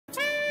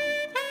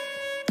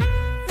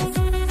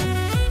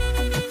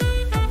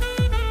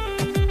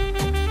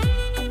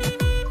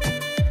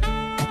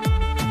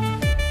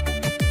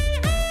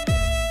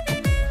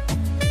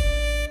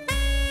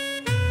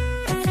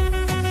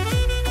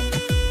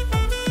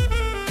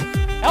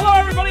Hello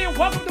everybody and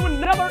welcome to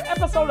another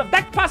episode of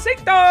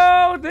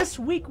DECKPACITO! This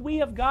week we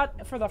have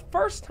got, for the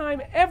first time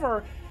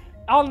ever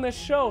on this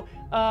show,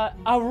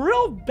 a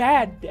real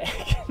bad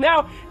deck.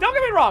 Now, don't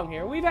get me wrong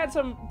here, we've had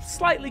some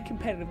slightly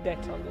competitive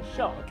decks on this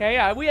show,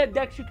 okay? We had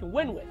decks you can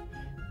win with.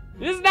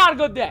 This is not a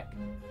good deck.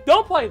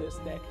 Don't play this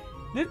deck.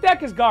 This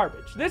deck is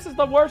garbage. This is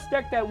the worst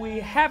deck that we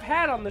have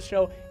had on the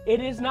show.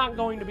 It is not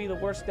going to be the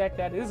worst deck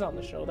that is on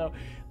the show, though.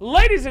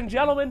 Ladies and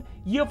gentlemen,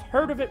 you've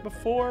heard of it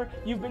before.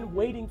 You've been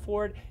waiting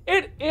for it.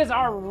 It is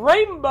our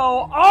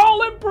Rainbow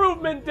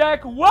All-Improvement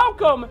deck.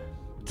 Welcome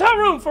to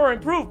Room for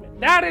Improvement.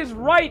 That is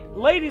right,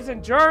 ladies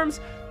and germs.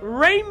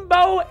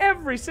 Rainbow,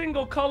 every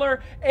single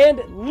color,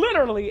 and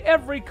literally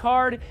every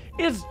card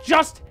is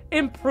just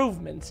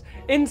improvements.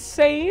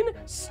 Insane?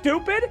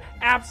 Stupid?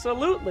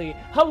 Absolutely.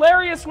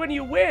 Hilarious when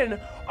you win?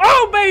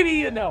 Oh, baby,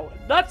 you know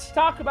it. Let's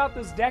talk about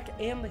this deck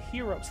and the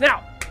heroes.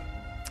 Now,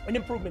 an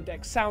improvement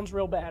deck sounds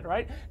real bad,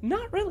 right?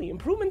 Not really.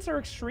 Improvements are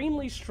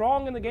extremely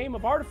strong in the game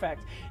of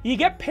Artifact. You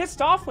get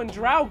pissed off when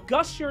Drow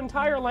gusts your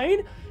entire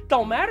lane?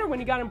 Don't matter when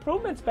you got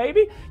improvements,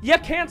 baby. You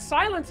can't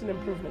silence an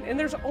improvement, and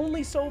there's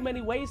only so many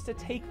ways to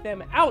take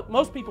them out.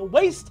 Most people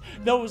waste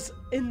those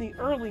in the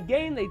early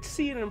game. They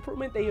see an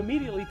improvement, they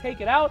immediately take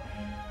it out.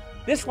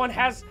 This one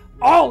has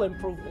all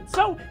improvements,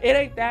 so it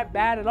ain't that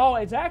bad at all.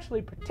 It's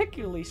actually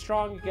particularly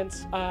strong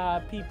against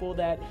people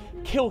that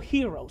kill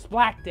heroes,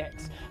 black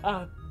decks,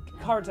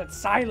 cards that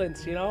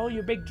silence, you know,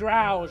 your big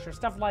drows or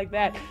stuff like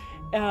that.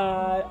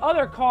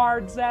 Other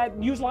cards that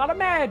use a lot of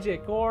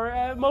magic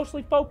or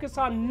mostly focus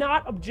on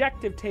not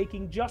objective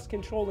taking, just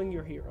controlling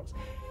your heroes.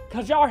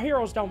 Because our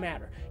heroes don't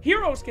matter.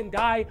 Heroes can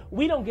die,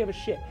 we don't give a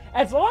shit.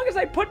 As long as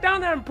they put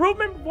down that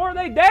improvement before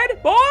they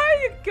dead, boy,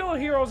 you can kill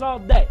heroes all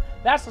day.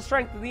 That's the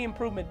strength of the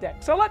improvement deck.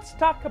 So let's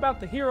talk about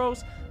the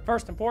heroes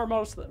first and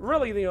foremost.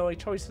 Really the only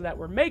choices that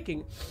we're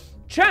making.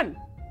 Chen.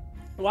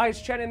 Why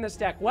is Chen in this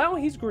deck? Well,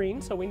 he's green,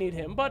 so we need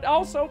him, but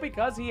also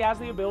because he has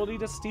the ability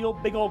to steal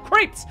big old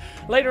creeps.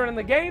 Later in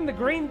the game, the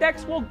green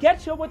decks will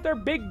get you with their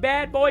big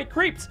bad boy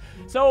creeps.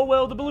 So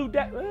will the blue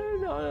deck...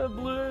 no,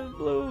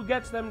 blue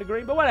gets them to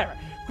green, but whatever.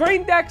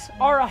 Green decks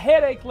are a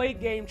headache late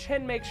game.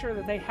 Chen makes sure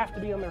that they have to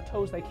be on their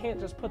toes. They can't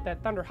just put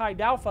that Thunder Hide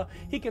Alpha.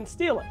 He can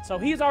steal it. So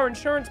he's our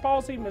insurance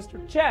policy,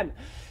 Mr. Chen.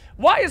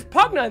 Why is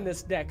Pugna in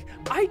this deck?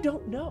 I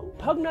don't know.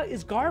 Pugna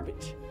is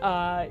garbage,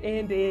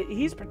 and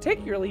he's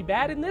particularly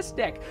bad in this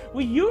deck.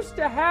 We used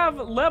to have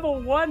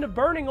level 1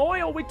 Burning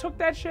Oil. We took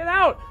that shit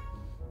out.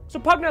 So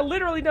Pugna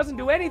literally doesn't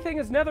do anything.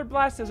 His Nether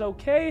Blast is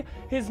okay.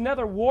 His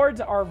Nether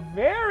Wards are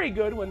very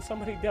good when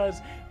somebody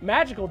does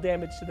magical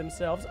damage to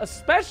themselves,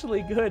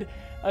 especially good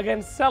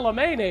against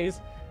Salamanes.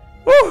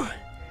 Whew!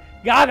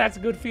 God, that's a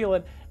good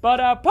feeling.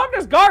 But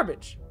Pugna's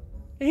garbage.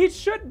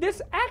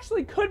 This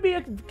actually could be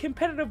a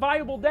competitive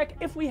viable deck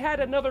if we had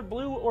another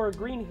blue or a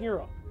green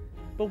hero.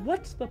 But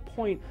what's the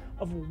point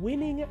of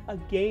winning a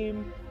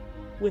game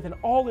with an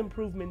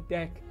all-improvement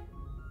deck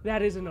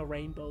that isn't a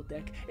rainbow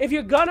deck? If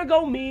you're gonna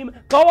go meme,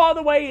 go all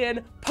the way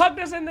in.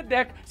 Pugna's in the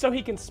deck so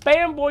he can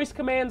spam voice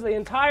commands the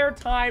entire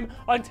time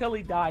until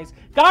he dies.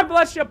 God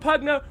bless you,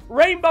 Pugna.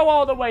 Rainbow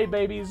all the way,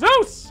 baby.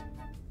 Zeus!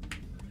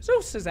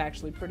 Zeus is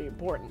actually pretty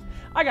important.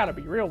 I gotta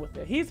be real with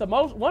it. He's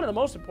one of the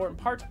most important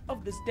parts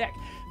of this deck.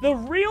 The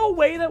real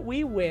way that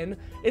we win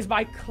is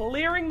by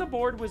clearing the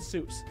board with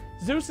Zeus.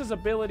 Zeus's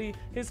ability,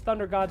 his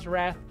Thunder God's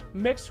Wrath,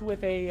 mixed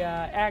with a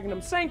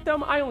Agnum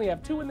Sanctum. I only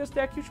have 2 in this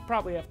deck. You should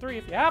probably have 3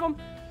 if you have them.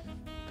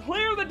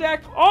 Clear the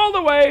deck all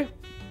the way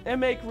and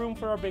make room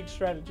for our big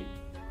strategy.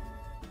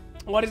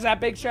 What is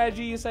that big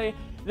strategy, you say?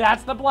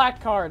 That's the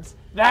black cards.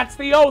 That's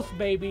the Oath,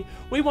 baby.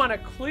 We want to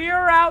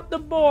clear out the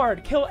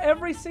board, kill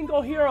every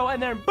single hero,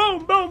 and then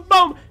boom, boom,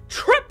 boom,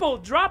 triple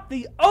drop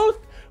the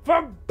Oath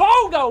for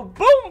BOGO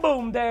boom,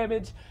 boom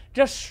damage,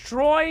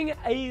 destroying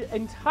an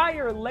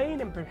entire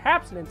lane and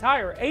perhaps an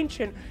entire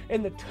Ancient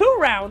in the 2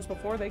 rounds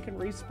before they can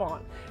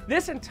respawn.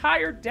 This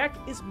entire deck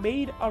is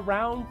made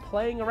around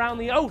playing around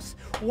the Oath.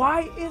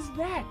 Why is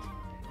that?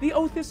 The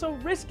Oath is so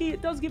risky.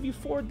 It does give you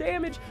 4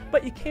 damage,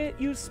 but you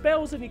can't use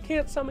spells and you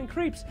can't summon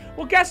creeps.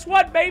 Well, guess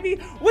what, baby?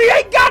 We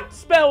ain't got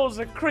spells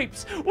or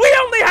creeps. We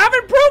only have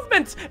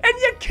improvements, and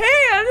you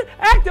can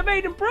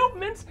activate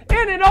improvements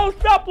in an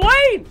Oathed up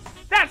lane.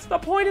 That's the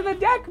point of the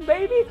deck,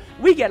 baby.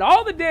 We get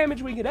all the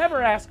damage we could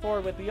ever ask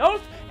for with the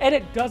Oath, and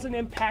it doesn't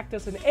impact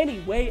us in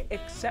any way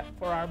except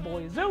for our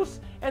boy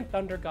Zeus and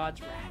Thunder God's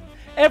Wrath.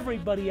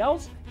 Everybody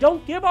else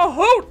don't give a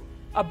hoot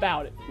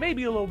about it.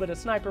 Maybe a little bit of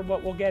Sniper,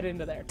 but we'll get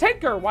into there.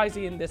 Tinker, why is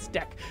he in this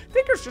deck?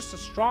 Tinker's just a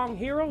strong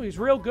hero. He's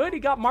real good. He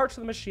got March of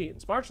the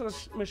Machines. March of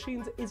the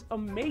Machines is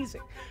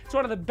amazing. It's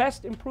one of the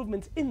best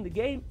improvements in the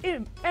game,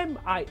 in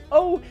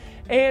MIO,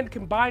 and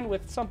combined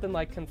with something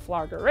like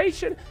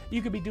Conflagration,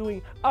 you could be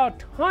doing a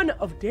ton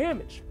of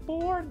damage.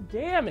 4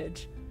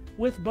 damage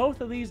with both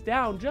of these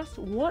down, just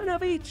 1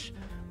 of each.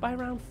 by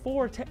round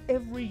 4 to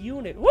every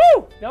unit.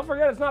 Woo! Don't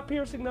forget, it's not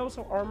piercing though,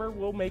 so armor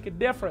will make a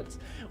difference.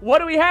 What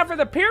do we have for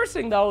the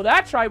piercing though?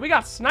 That's right, we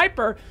got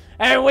Sniper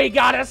and we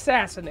got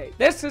Assassinate.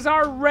 This is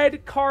our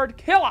red card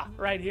killer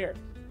right here.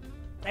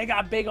 They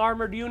got big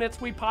armored units.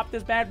 We pop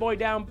this bad boy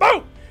down.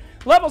 Boom!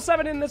 Level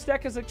 7 in this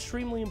deck is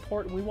extremely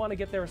important. We want to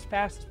get there as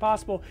fast as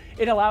possible.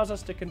 It allows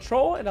us to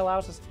control, it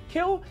allows us to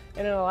kill,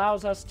 and it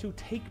allows us to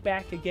take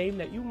back a game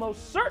that you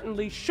most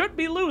certainly should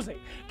be losing.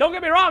 Don't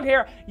get me wrong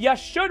here, you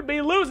should be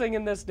losing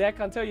in this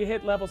deck until you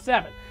hit level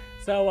 7.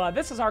 So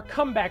this is our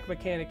comeback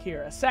mechanic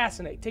here.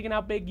 Assassinate, taking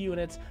out big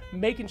units,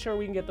 making sure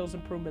we can get those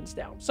improvements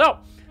down. So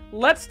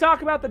let's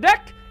talk about the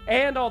deck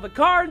and all the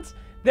cards.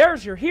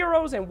 There's your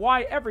heroes and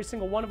why every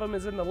single one of them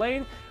is in the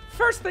lane.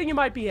 First thing you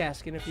might be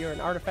asking if you're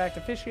an artifact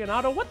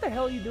aficionado, what the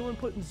hell are you doing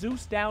putting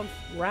Zeus down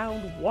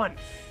round 1?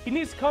 He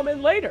needs to come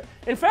in later.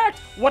 In fact,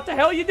 what the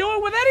hell are you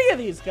doing with any of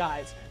these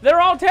guys? They're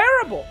all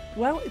terrible.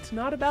 Well, it's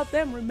not about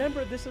them.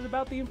 Remember, this is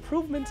about the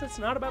improvements. It's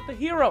not about the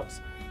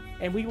heroes.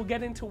 And we will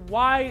get into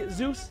why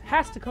Zeus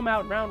has to come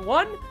out in round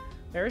 1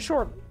 very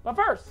shortly. But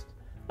first,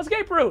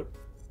 Escape Route.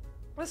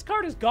 This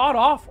card is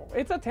god-awful.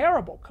 It's a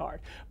terrible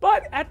card.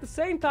 But at the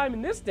same time,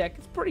 in this deck,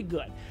 it's pretty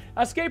good.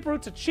 Escape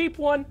Route's a cheap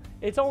one.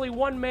 It's only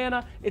 1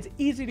 mana. It's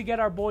easy to get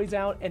our boys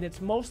out, and it's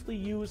mostly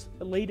used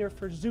later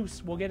for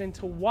Zeus. We'll get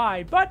into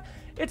why. But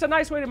it's a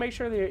nice way to make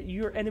sure that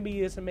your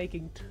enemy isn't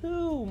making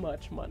too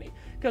much money,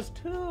 because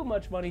too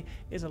much money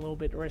is a little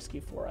bit risky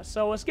for us.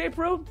 So Escape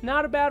Route,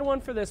 not a bad one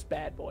for this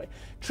bad boy.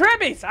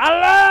 Trebbies.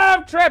 I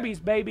love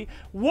Trebbies, baby.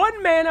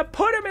 1 mana,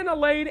 put them in a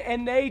lane,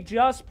 and they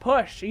just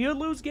push. You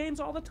lose games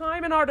all the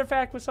time in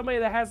Artifact with somebody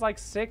that has like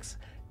 6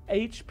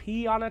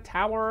 HP on a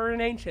tower or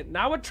an ancient.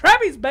 Now with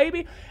Trebbies,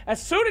 baby,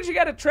 as soon as you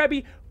get a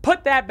Trebby,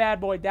 put that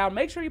bad boy down.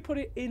 Make sure you put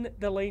it in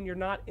the lane you're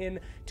not in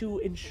to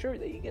ensure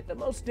that you get the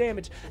most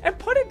damage. And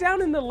put it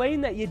down in the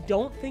lane that you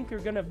don't think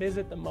you're going to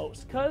visit the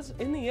most, because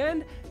in the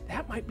end,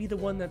 that might be the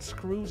one that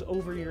screws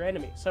over your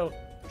enemy. So,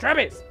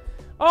 Trebbies,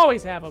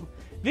 always have them.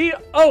 The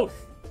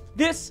Oath.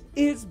 This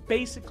is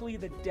basically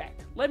the deck.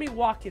 Let me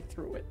walk you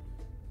through it.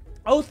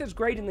 Oath is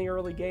great in the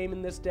early game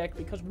in this deck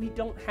because we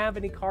don't have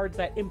any cards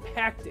that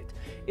impact it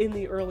in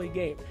the early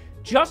game.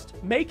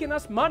 Just making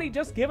us money,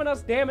 just giving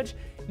us damage,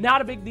 not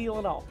a big deal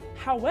at all.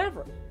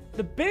 However,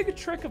 the big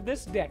trick of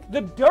this deck, the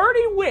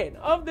dirty win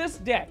of this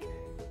deck,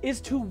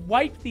 is to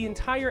wipe the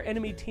entire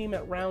enemy team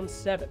at round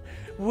 7.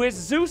 With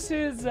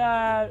Zeus's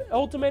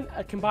ultimate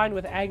combined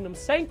with Agnum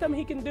Sanctum,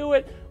 he can do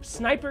it.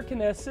 Sniper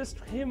can assist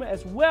him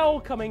as well,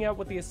 coming out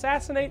with the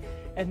Assassinate.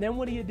 And then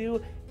what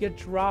do? You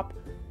drop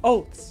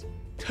Oaths.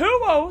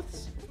 2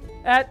 Oaths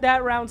at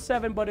that round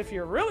 7, but if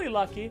you're really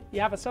lucky, you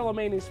have a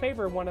Salamani's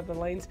Favor in one of the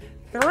lanes.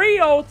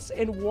 3 Oaths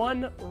in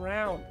 1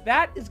 round.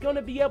 That is going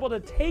to be able to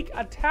take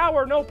a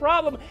tower, no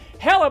problem.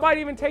 Hell, it might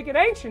even take an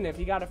Ancient if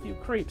you got a few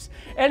creeps.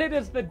 And it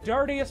is the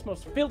dirtiest,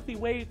 most filthy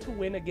way to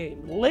win a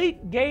game.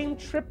 Late game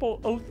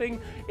triple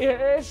Oathing,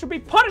 it should be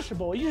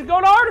punishable. You should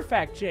go to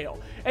Artifact jail.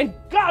 And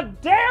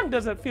goddamn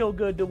does it feel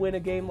good to win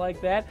a game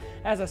like that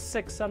as a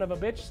sick son of a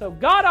bitch. So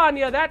God on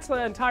you, that's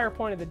the entire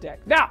point of the deck.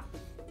 Now,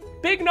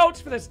 big notes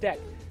for this deck.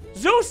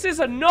 Zeus is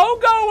a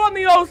no-go on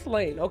the Oath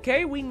lane,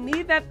 okay? We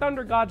need that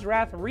Thunder God's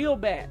Wrath real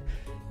bad.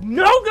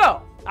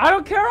 No-go! I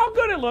don't care how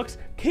good it looks.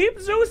 Keep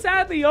Zeus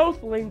out of the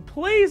Oath lane,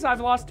 please.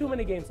 I've lost too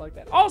many games like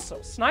that.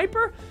 Also,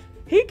 Sniper,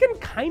 he can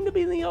kind of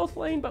be in the Oath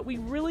lane, but we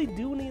really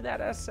do need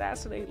that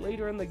Assassinate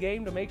later in the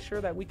game to make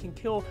sure that we can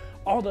kill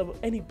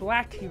any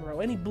black hero,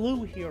 any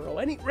blue hero,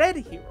 any red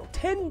hero.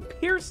 10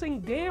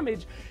 piercing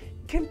damage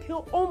can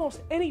kill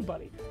almost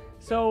anybody.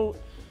 So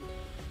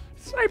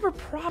Sniper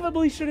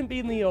probably shouldn't be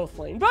in the Oath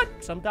lane, but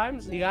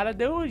sometimes you gotta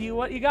do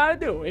what you gotta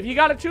do. If you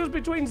gotta choose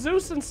between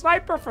Zeus and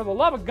Sniper, for the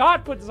love of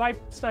God, put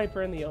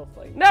Sniper in the Oath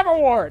lane. Never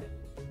ward.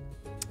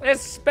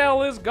 This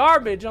spell is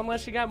garbage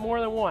unless you got more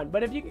than 1.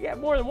 But if you can get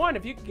more than 1,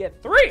 if you can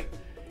get 3,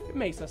 it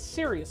makes a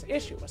serious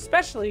issue,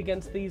 especially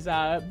against these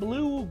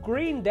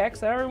blue-green decks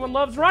that everyone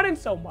loves running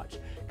so much.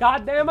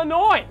 Goddamn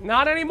annoying.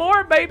 Not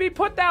anymore, baby.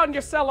 Put down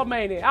your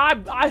Salamania.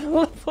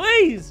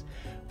 Please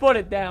put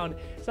it down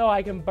so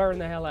I can burn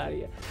the hell out of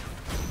you.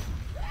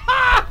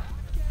 Ha!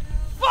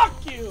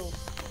 Fuck you!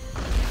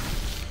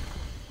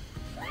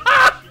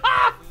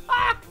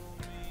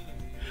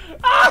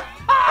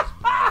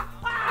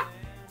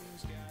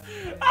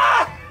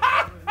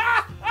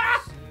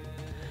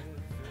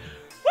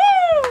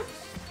 Woo!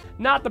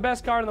 Not the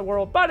best card in the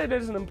world, but it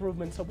is an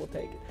improvement, so we'll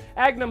take it.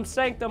 Agnum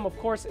Sanctum, of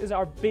course, is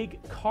our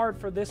big card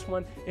for this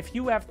one. If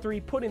you have 3,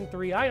 put in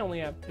 3. I only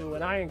have 2,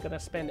 and I ain't gonna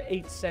spend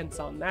 8 cents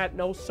on that.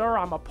 No, sir,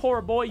 I'm a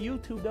poor boy.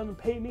 YouTube doesn't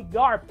pay me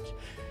garbage.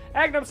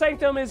 Agnum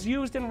Sanctum is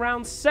used in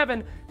round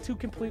 7 to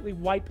completely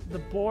wipe the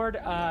board.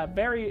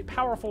 Very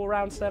powerful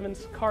round 7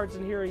 cards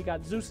in here. You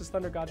got Zeus's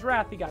Thunder God's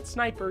Wrath, you got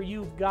Sniper,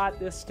 you've got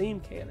this Steam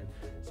Cannon.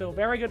 So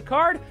very good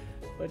card,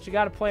 but you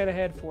got to plan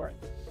ahead for it.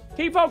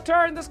 Key Folk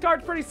turn. This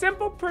card's pretty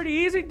simple, pretty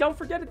easy. Don't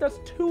forget it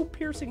does 2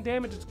 piercing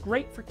damage. It's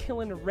great for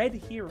killing red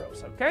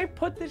heroes, okay?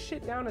 Put this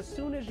shit down as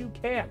soon as you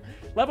can.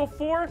 Level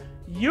 4,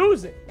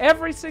 use it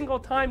every single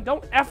time.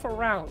 Don't F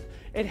around.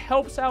 It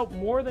helps out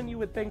more than you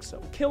would think so.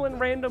 Killing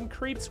random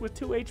creeps with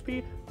 2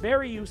 HP,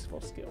 very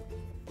useful skill.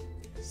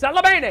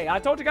 Salamene. I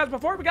told you guys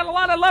before, we got a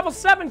lot of level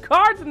 7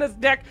 cards in this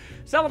deck.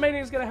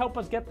 Salamene is going to help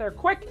us get there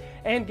quick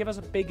and give us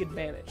a big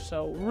advantage.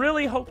 So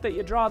really hope that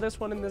you draw this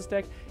one in this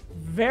deck.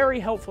 Very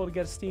helpful to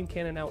get a steam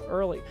cannon out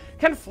early.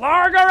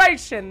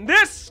 Conflagration.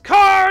 This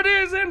card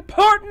is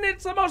important.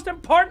 It's the most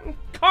important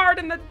card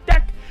in the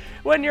deck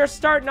when you're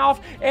starting off,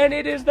 and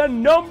it is the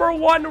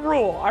 #1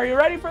 rule. Are you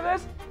ready for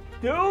this?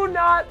 Do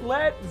not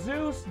let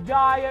Zeus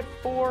die at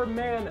 4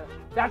 mana.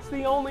 That's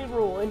the only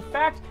rule. In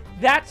fact,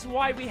 that's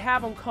why we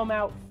have him come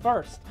out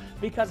first.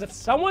 Because if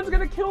someone's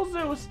going to kill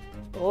Zeus,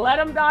 let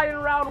him die in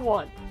round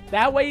 1.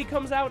 That way he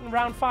comes out in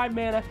round 5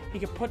 mana, he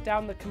can put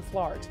down the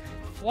Conflargs.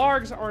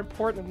 Flargs are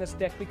important in this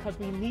deck because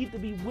we need to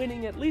be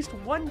winning at least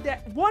one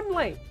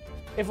lane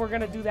if we're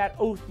going to do that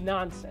oath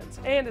nonsense.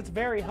 And it's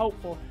very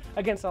helpful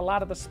against a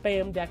lot of the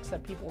spam decks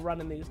that people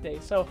run in these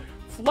days. So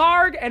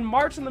Flarg and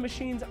March on the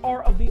Machines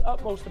are of the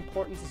utmost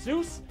importance.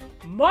 Zeus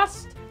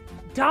must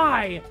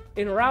die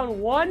in round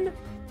 1,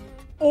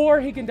 or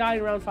he can die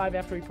in round 5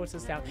 after he puts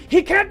this down.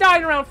 He can't die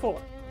in round 4,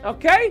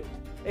 okay?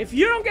 If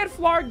you don't get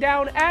Flarg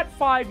down at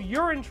 5,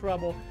 you're in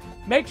trouble.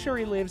 Make sure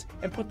he lives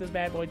and put this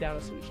bad boy down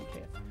as soon as you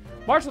can.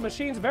 March of the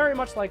Machines, very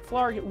much like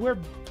Flarg, we're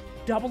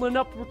doubling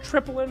up, we're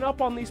tripling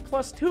up on these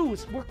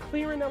 +2s. We're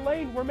clearing the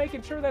lane. We're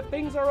making sure that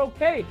things are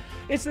okay.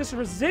 It's this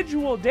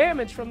residual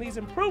damage from these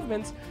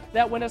improvements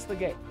that win us the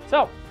game.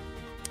 So,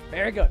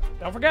 very good.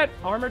 Don't forget,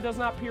 armor does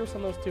not pierce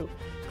on those 2.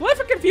 Glyph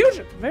of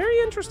Confusion. Very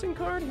interesting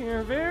card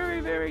here. Very,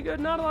 very good.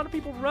 Not a lot of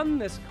people run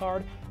this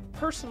card.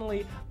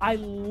 Personally, I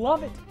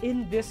love it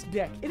in this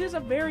deck. It is a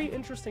very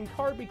interesting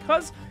card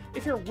because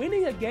if you're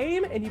winning a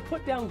game and you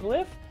put down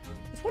Glyph,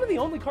 it's one of the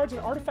only cards in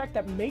Artifact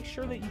that makes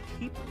sure that you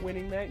keep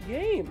winning that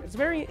game. It's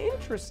very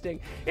interesting.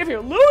 If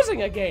you're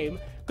losing a game,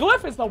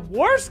 Glyph is the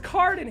worst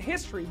card in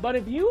history, but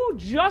if you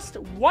just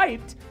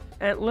wiped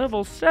at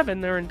level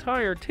 7 their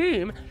entire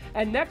team,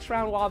 and next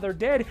round while they're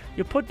dead,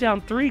 you put down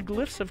 3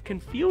 Glyphs of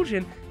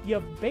Confusion,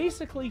 you've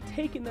basically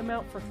taken them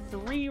out for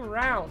 3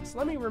 rounds.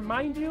 Let me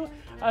remind you,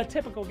 a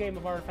typical game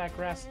of Artifact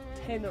lasts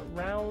 10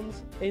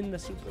 rounds in the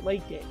super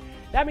late game.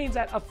 That means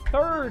that a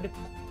third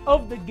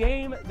of the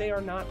game they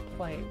are not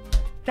playing.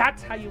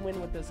 That's how you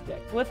win with this deck.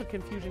 Glyph of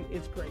Confusion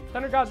is great.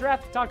 Thunder God's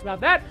Wrath, we talked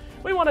about that.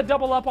 We want to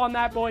double up on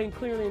that boy and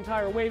clear the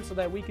entire wave so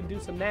that we can do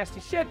some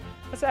nasty shit.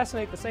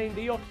 Assassinate the same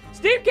deal.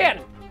 Steam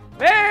Cannon,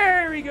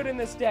 very good in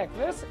this deck.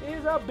 This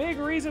is a big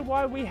reason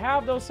why we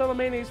have those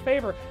Salamane's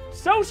favor.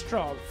 So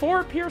strong.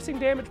 4 piercing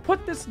damage.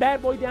 Put this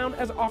bad boy down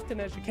as often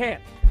as you can.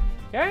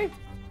 Okay?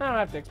 I don't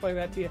have to explain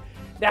that to you.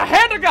 Now,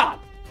 Hand of God.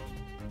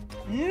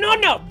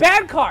 No,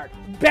 bad card.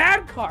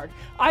 Bad card.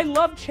 I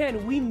love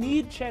Chen. We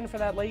need Chen for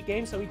that late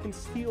game so he can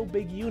steal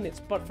big units.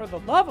 But for the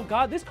love of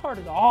God, this card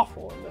is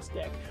awful in this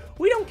deck.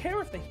 We don't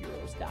care if the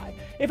heroes die.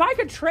 If I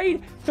could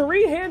trade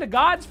 3 Hand of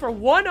Gods for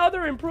 1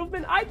 other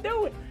improvement, I'd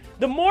do it.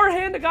 The more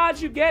Hand of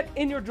Gods you get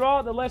in your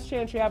draw, the less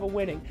chance you have of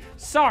winning.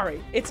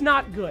 Sorry, it's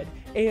not good.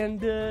 And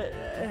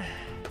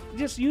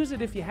just use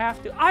it if you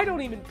have to. I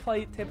don't even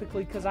play it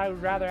typically because I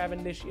would rather have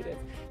initiative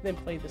than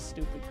play this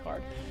stupid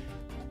card.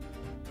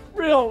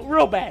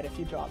 Real bad if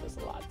you draw this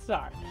a lot.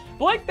 Sorry.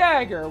 Blink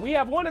Dagger. We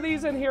have one of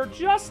these in here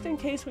just in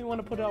case we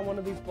want to put it on one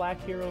of these black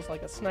heroes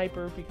like a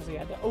sniper because he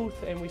had the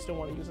oath and we still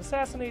want to use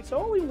Assassinate. So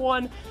only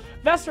 1.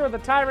 Vesser of the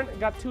Tyrant.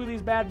 Got 2 of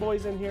these bad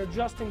boys in here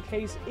just in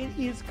case. It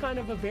is kind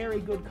of a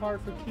very good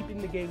card for keeping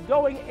the game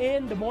going,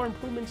 and the more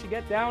improvements you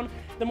get down,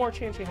 the more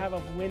chance you have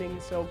of winning.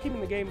 So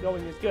keeping the game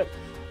going is good.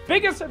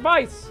 Biggest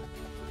advice.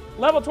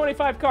 Level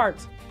 25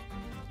 cards.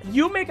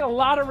 You make a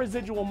lot of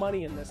residual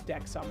money in this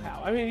deck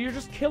somehow. I mean, you're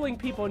just killing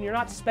people and you're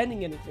not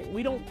spending anything.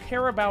 We don't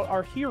care about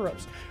our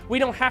heroes. We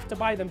don't have to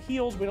buy them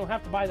heals. We don't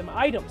have to buy them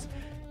items.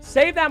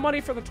 Save that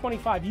money for the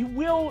 25. You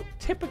will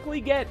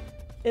typically get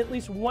at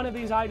least one of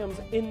these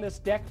items in this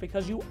deck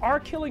because you are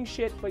killing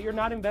shit, but you're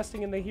not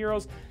investing in the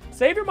heroes.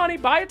 Save your money,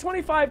 buy a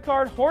 25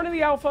 card. Horn of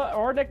the Alpha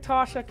or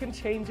Nektasha can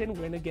change and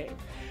win a game.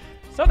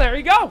 So there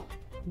you go.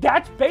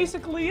 That's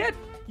basically it.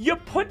 You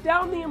put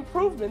down the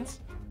improvements,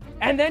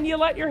 and then you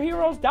let your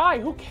heroes die.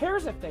 Who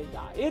cares if they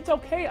die? It's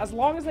okay. As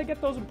long as they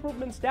get those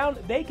improvements down,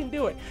 they can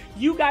do it.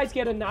 You guys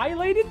get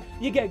annihilated,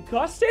 you get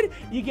gusted,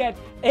 you get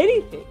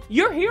anything.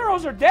 Your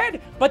heroes are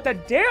dead, but the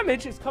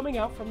damage is coming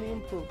out from the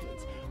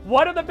improvements.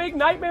 What are the big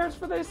nightmares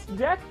for this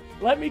deck?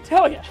 Let me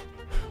tell you.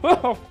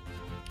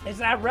 It's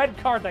that red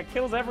card that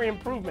kills every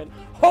improvement.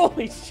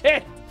 Holy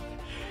shit.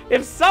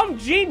 If some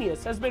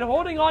genius has been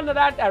holding on to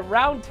that at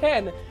round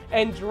 10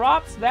 and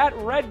drops that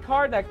red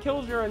card that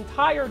kills your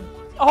entire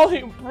all the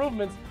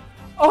improvements,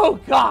 oh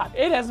god,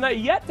 it has not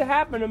yet to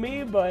happen to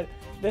me, but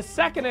the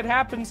second it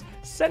happens,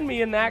 send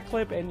me in that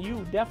clip and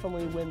you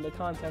definitely win the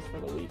contest for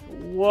the week.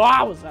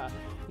 Wowza.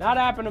 Not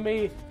happened to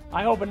me.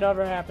 I hope it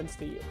never happens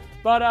to you.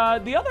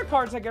 But the other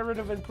cards that get rid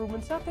of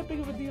improvements, not that big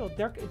of a deal.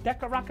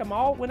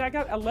 Dekarakamal, when I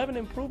got 11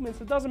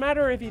 improvements, it doesn't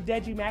matter if you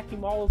Deji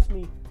Mauls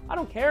me. I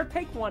don't care.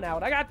 Take 1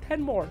 out. I got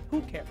 10 more.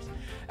 Who cares?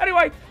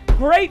 Anyway,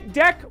 great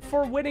deck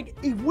for winning.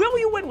 Will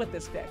you win with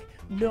this deck?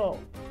 No.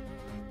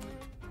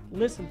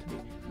 Listen to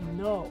me.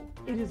 No,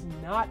 it is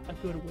not a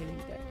good winning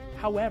deck.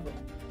 However,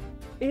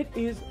 it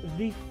is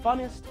the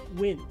funnest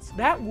wins.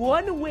 That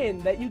one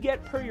win that you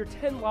get per your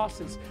 10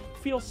 losses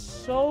feels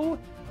so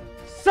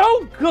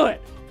good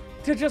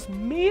to just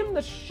meme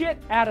the shit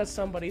out of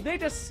somebody. They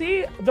just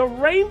see the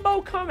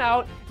rainbow come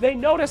out, they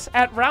notice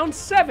at round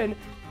 7,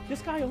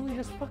 this guy only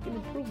has fucking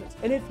improvements.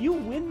 And if you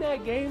win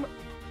that game,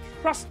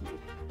 trust me,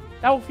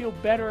 that will feel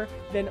better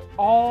than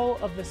all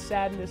of the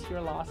sadness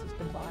your losses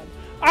combined.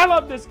 I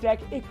love this deck.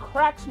 It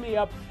cracks me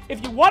up.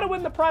 If you want to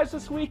win the prize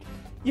this week,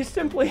 you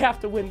simply have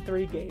to win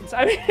 3 games.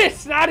 I mean,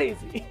 it's not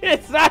easy.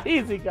 It's not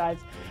easy, guys.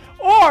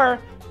 Or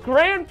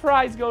grand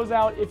prize goes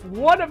out if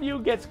one of you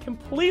gets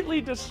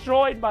completely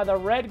destroyed by the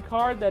red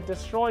card that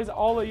destroys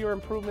all of your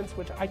improvements,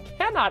 which I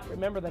cannot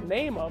remember the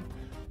name of,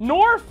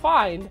 nor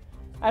find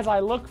as I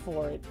look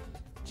for it.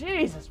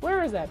 Jesus,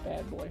 where is that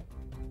bad boy?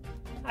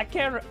 I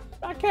can't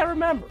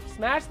remember.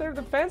 Smash their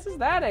defenses?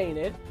 That ain't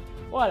it.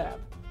 Whatever.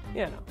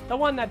 You know, the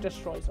one that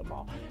destroys them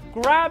all.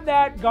 Grab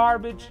that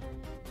garbage,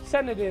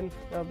 send it in,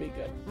 it'll be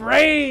good.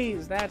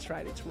 Raise! That's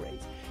right, it's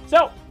raise.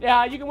 So,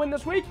 yeah, you can win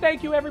this week.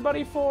 Thank you,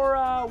 everybody, for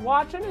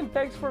watching, and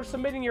thanks for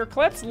submitting your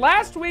clips.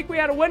 Last week, we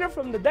had a winner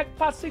from the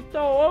DECKPACITO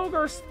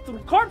Ogre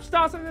Corpse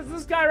Tossing. It's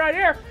this guy right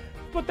here.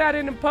 Put that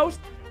in post.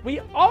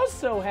 We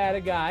also had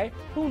a guy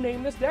who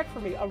named this deck for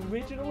me.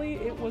 Originally,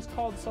 it was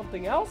called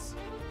something else.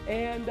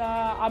 And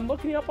I'm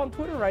looking you up on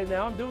Twitter right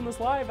now. I'm doing this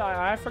live.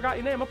 I forgot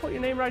your name. I'll put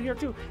your name right here,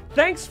 too.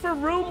 Thanks for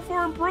Room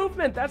for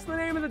Improvement. That's the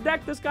name of the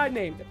deck this guy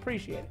named.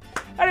 Appreciate it.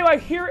 Anyway,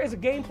 here is a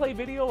gameplay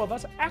video of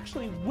us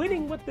actually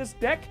winning with this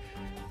deck.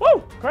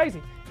 Woo!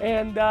 Crazy.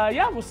 And,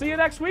 yeah, we'll see you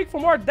next week for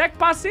more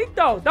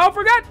DECKPACITO. Don't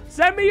forget,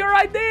 send me your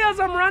ideas.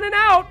 I'm running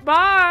out.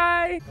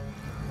 Bye!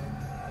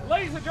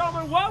 Ladies and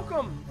gentlemen,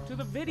 welcome to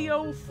the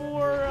video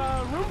for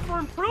Room for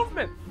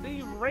Improvement,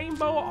 the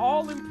Rainbow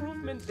All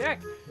Improvement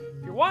deck.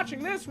 If you're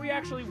watching this, we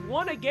actually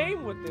won a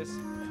game with this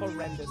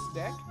horrendous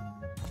deck.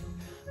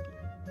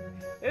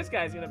 This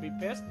guy's gonna be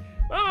pissed.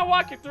 But I'm gonna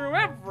walk you through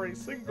every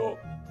single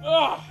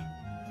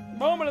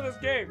moment of this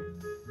game.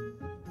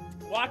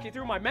 Walk you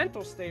through my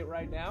mental state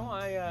right now.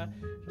 I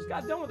just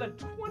got done with a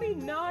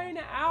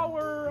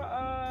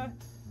 29-hour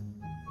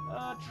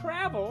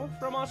travel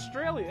from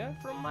Australia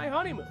from my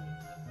honeymoon.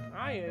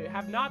 I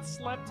have not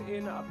slept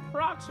in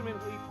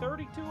approximately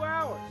 32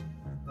 hours.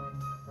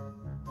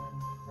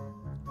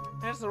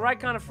 That's the right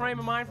kind of frame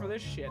of mind for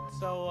this shit.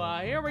 So,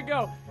 here we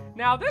go.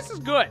 Now, this is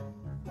good.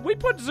 We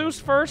put Zeus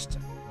first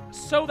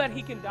so that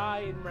he can die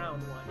in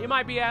round 1. You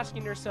might be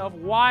asking yourself,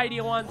 why do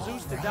you want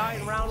Zeus to die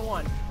in round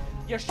 1?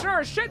 You sure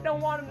as shit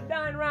don't want him to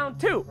die in round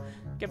 2.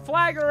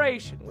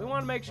 Conflagration. We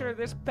want to make sure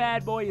this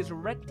bad boy is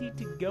ready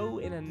to go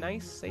in a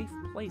nice, safe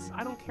place.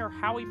 I don't care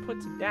how he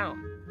puts it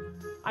down.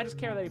 I just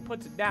care that he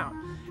puts it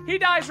down. He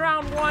dies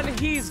round 1,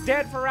 he's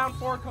dead for round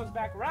 4, comes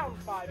back round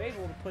 5,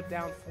 able to put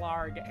down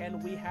Flarg,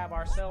 and we have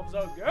ourselves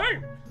a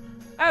game!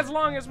 As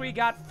long as we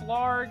got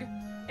Flarg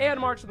and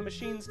March of the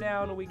Machines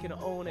down, we can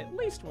own at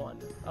least one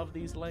of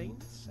these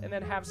lanes, and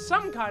then have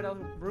some kind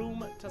of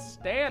room to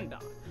stand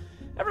on.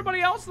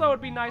 Everybody else, though, it'd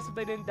be nice if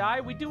they didn't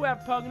die. We do have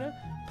Pugna.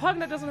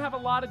 Pugna doesn't have a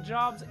lot of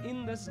jobs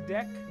in this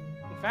deck.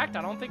 In fact,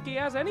 I don't think he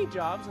has any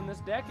jobs in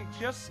this deck, it's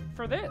just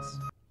for this.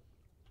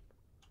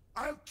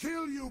 I'll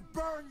kill you,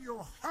 burn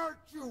you, hurt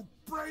you,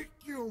 break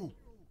you.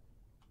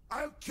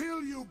 I'll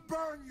kill you,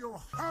 burn you,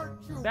 hurt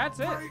you, that's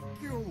break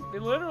it. You.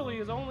 It literally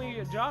is only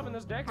a job in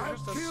this deck is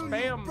just to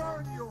spam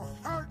You,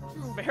 hurt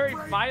you, very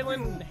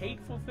violent and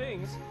hateful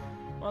things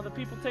while the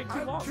people take too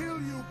long. I'll kill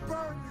you,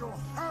 burn you,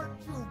 hurt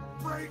you,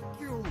 break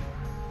you.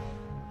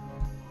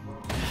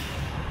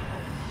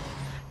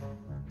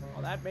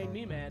 Well, that made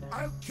me mad.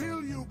 I'll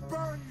kill you,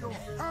 burn you,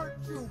 hurt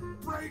you,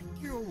 break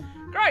you.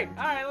 Great!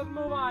 Alright, let's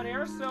move on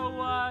here.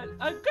 So, a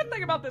good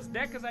thing about this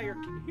deck is that your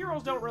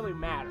heroes don't really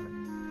matter.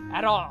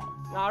 At all.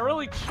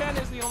 Really, Chen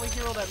is the only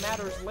hero that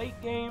matters late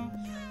game.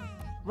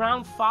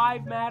 Round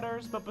 5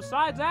 matters. But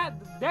besides that,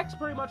 the deck's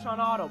pretty much on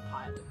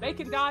autopilot. They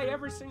can die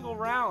every single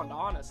round,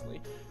 honestly.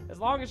 As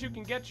long as you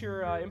can get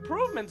your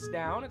improvements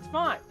down, it's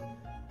fine.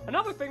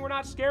 Another thing we're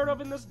not scared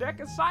of in this deck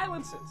is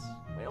silences.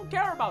 We don't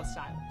care about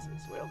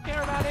silences. We don't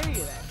care about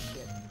any of that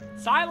shit.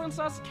 Silence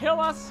us, kill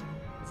us.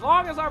 As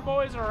long as our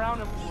boys are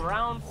around in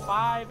round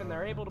 5 and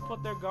they're able to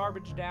put their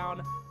garbage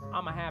down,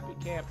 I'm a happy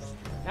camper.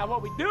 Now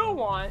what we do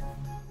want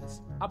is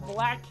a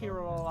black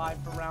hero alive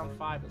for round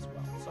 5 as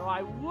well. So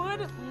I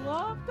would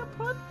love to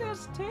put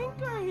this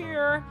Tinker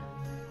here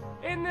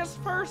in this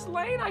first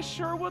lane. I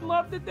sure would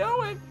love to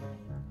do it.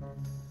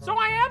 So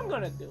I am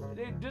gonna do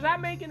it. Does that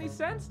make any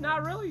sense?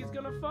 Not really. He's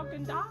gonna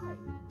fucking die.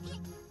 He's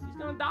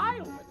gonna die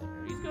over there.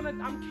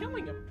 I'm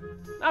killing him.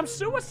 I'm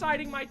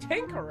suiciding my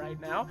Tinker right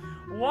now.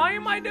 Why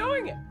am I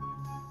doing it?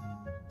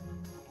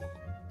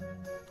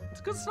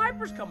 It's because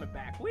Sniper's coming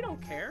back. We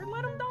don't care.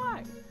 Let him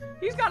die.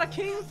 He's got a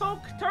King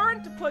Folk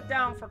turret to put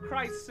down, for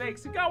Christ's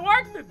sakes. He's got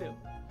work to do.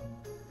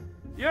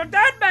 You're a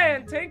dead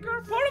man,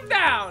 Tinker. Put him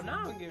down.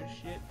 I don't give a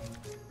shit.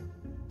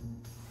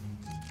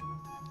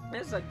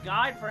 This is a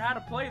guide for how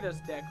to play this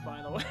deck,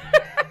 by the way.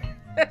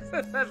 This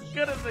is as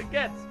good as it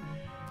gets.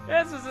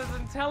 This is as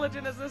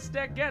intelligent as this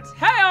deck gets.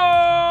 Hey-oh!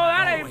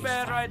 That ain't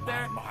bad right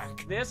there.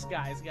 This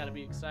guy's got to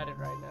be excited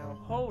right now.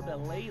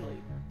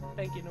 Holy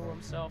thinking to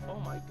himself, oh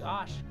my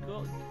gosh,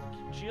 good,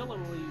 Jilly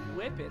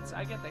Whippets,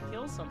 I get to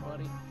kill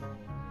somebody.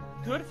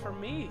 Good for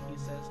me, he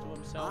says to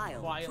himself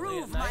quietly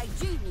at night.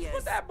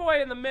 Put that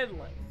boy in the mid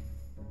lane.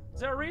 Is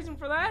there a reason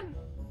for that?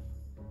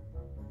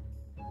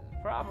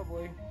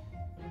 Probably.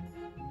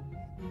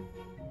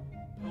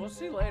 We'll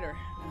see later.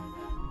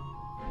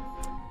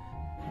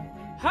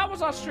 How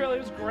was Australia?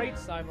 It was great,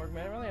 Cyborg,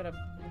 man. I really had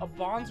a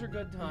bonzer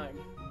good time.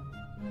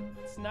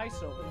 It's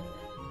nice over there.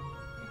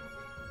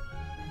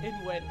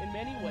 In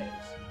many ways.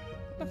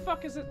 What the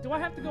fuck is it? Do I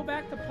have to go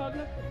back to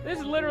Pugna? This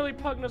is literally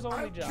Pugna's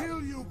only job. I'll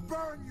kill you,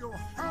 burn you,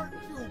 hurt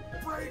you,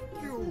 break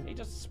you. He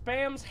just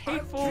spams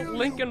hateful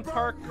Linkin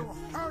Park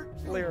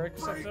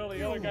lyrics until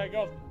the other guy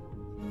goes.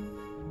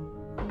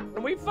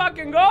 And we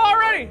fucking go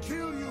already! I'll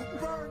kill you,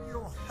 burn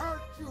you,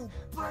 hurt you,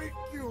 break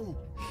you.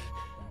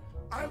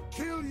 I'll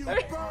kill you,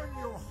 burn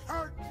you,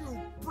 hurt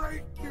you,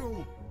 break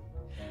you.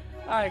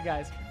 Alright,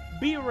 guys.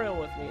 Be real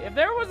with me. If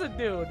there was a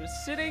dude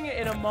sitting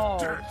in a mall,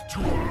 Death to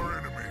our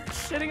enemies.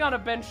 Sitting on a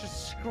bench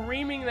just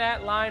screaming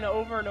that line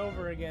over and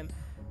over again,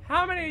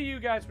 how many of you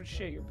guys would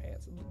shit your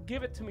pants?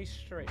 Give it to me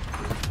straight.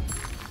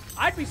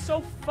 I'd be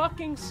so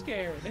fucking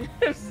scared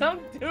if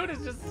some dude is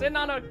just sitting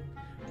on a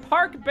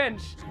park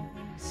bench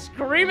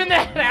screaming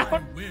that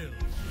out.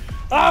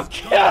 I'll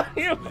kill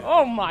you!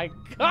 Oh my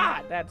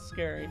god, that's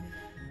scary.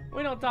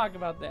 We don't talk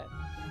about that.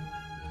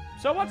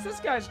 So what's this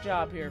guy's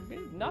job here?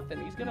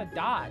 Nothing. He's gonna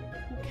die.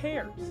 Who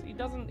cares? It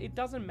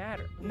doesn't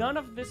matter. None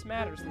of this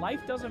matters. Life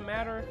doesn't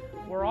matter.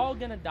 We're all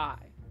gonna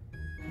die.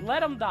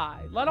 Let them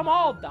die. Let them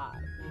all die.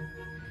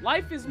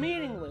 Life is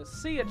meaningless.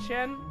 See ya,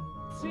 Chen.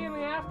 See you in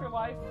the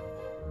afterlife.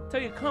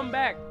 Till you come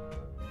back.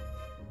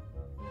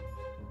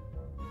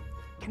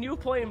 Can you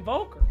play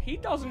Invoker? He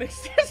doesn't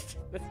exist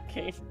in this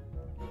game.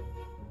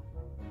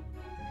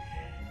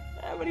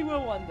 But he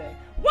will one day.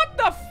 What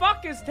the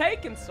fuck is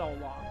taking so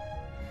long?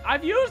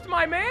 I've used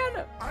my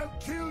mana. I'll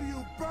kill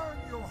you, burn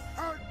you,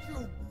 hurt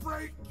you,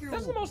 break you.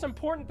 This is the most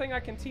important thing I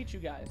can teach you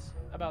guys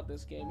about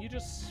this game. You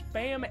just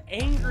spam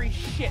angry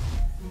shit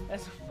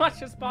as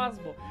much as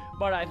possible.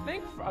 But I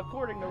think,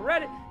 according to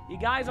Reddit, you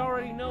guys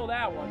already know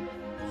that one.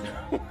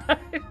 So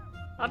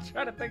I'll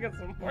try to think of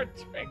some more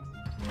tricks.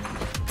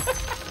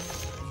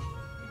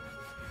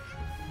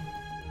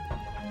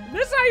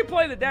 This is how you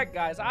play the deck,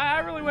 guys. I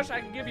really wish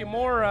I could give you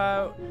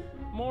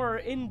more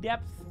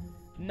in-depth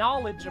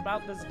knowledge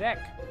about this deck.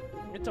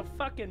 It's a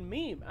fucking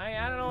meme.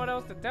 I don't know what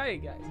else to tell you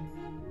guys.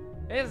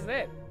 This is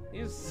it.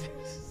 You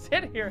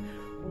sit here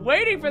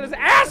waiting for this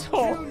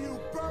asshole. Kill you,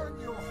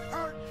 burn you,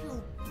 hurt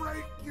you,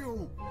 break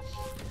you.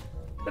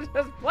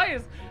 Just play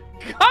his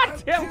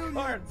goddamn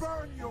cards.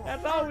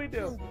 That's all we do.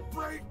 You,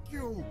 break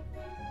you.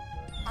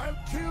 I'll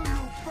kill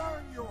you,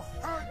 burn you,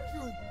 hurt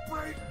you,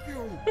 break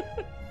you.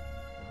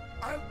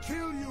 I'll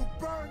kill you,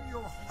 burn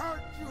you,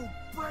 hurt you,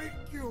 break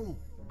you.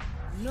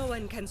 No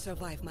one can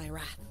survive my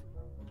wrath.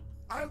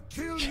 I'll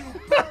kill you,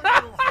 burn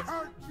you,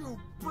 hurt you,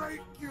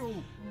 break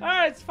you.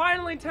 Alright, it's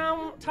finally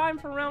time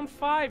for round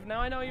 5. Now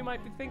I know you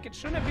might be thinking,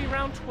 shouldn't it be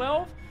round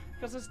 12?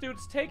 Because this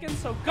dude's taking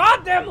so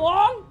goddamn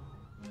long?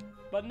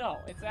 But no,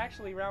 it's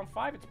actually round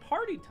 5. It's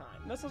party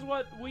time. This is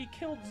what we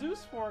killed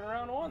Zeus for in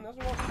round 1. This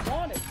is what we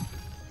wanted.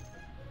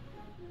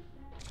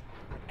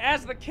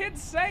 As the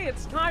kids say,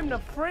 it's time to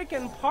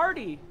freaking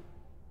party.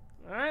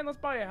 Alright, let's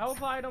buy a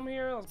health item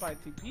here. Let's buy a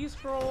TP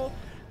scroll.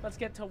 Let's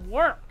get to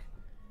work.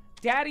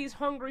 Daddy's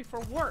hungry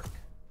for work.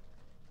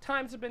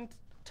 Times have been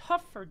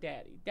tough for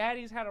Daddy.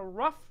 Daddy's had a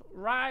rough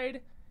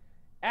ride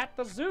at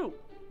the zoo.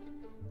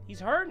 He's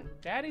hurting.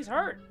 Daddy's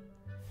hurt.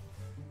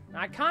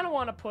 I kind of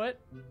want to put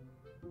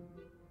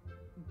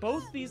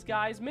both these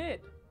guys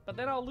mid, but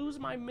then I'll lose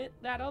my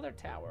that other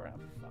tower. How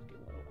fucking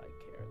little I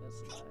care.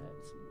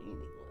 It's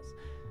meaningless.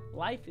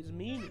 Life is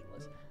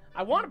meaningless.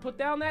 I want to put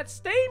down that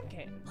steam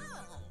cannon.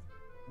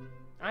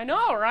 I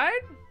know,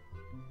 right?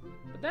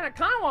 But then I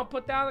kind of want to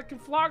put down the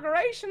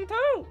conflagration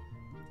too.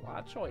 A lot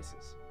of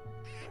choices.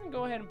 I'm gonna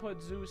go ahead and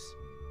put Zeus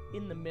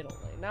in the middle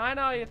lane. Now I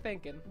know what you're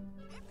thinking.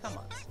 Come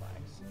on,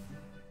 Slacks.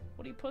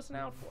 What are you pussing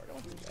out for?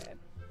 Don't do that.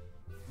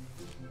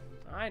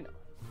 I know.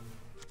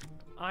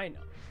 I know.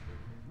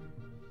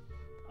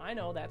 I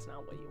know that's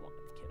not what you want,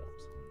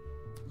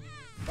 kiddos.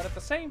 But at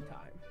the same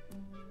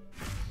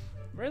time,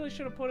 really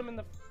should have put him in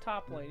the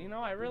top lane. You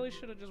know, I really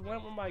should have just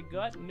went with my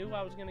gut and knew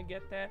I was gonna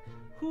get that.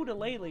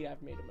 Lately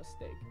I've made a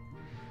mistake.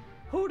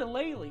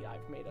 Lately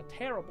I've made a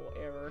terrible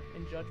error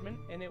in judgment,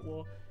 and it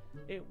will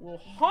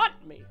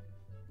haunt me.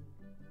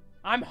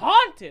 I'm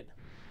haunted.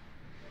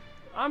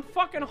 I'm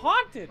fucking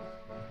haunted.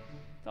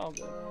 It's all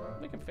good.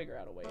 We can figure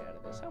out a way out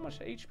of this. How much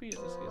HP is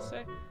this gonna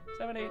say?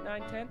 7, 8,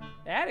 9, 10?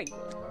 That ain't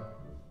good.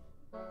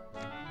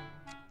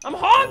 I'm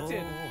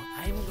haunted! Oh,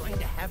 I'm going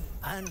to have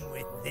fun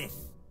with this.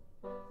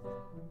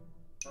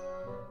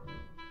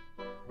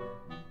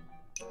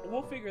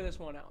 We'll figure this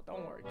one out.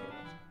 Don't worry, kids.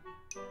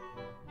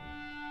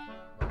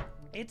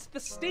 It's the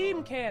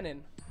steam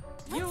cannon.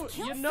 You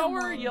know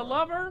her, you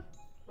love her.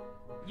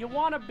 You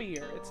want a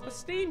beer. It's the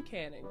steam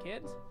cannon,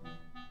 kids.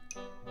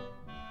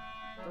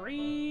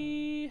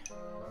 3,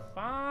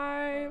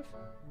 5,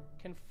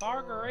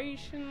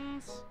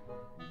 configurations.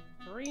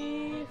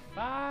 3,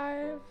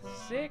 5,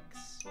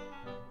 6,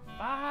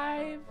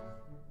 5,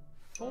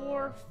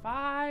 4,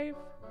 5,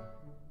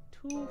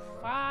 2,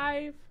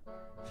 5.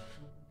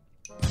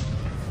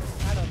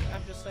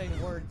 I'm just saying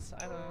words.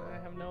 I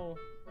have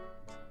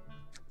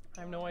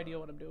no idea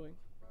what I'm doing.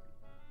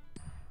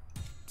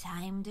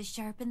 Time to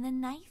sharpen the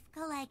knife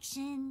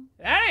collection.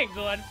 That ain't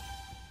good.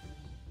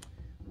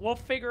 We'll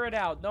figure it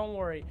out. Don't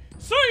worry.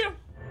 See ya!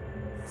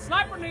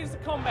 Sniper needs to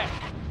come back.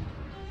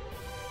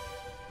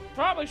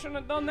 Probably shouldn't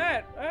have done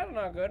that. That's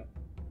not good.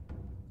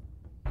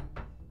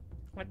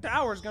 My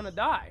tower's gonna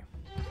die.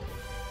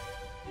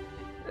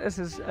 This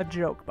is a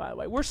joke, by the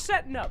way. We're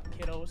setting up,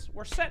 kiddos.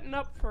 We're setting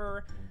up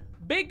for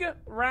big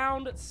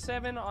round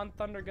 7 on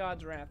Thunder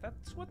God's Wrath.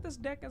 That's what this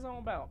deck is all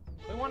about.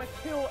 We want to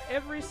kill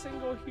every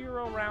single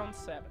hero round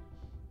 7.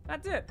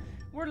 That's it.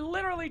 We're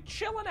literally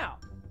chilling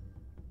out.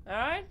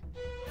 Alright?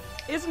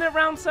 Isn't it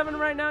round 7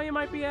 right now, you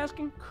might be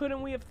asking?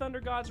 Couldn't we have Thunder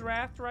God's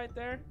Wrath right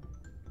there?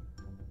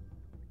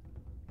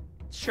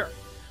 Sure.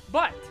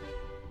 But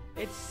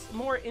it's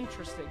more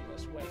interesting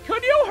this way.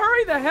 Could you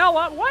hurry the hell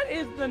up? What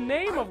is the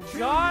name of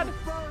God?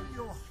 Burn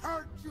you,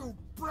 hurt you,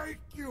 break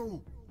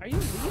you. Are you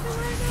leaving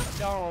right now?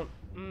 Don't.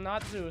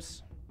 Not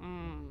Zeus.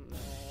 No.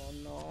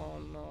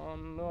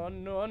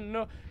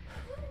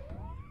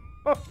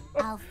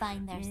 I'll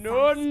find their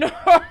No.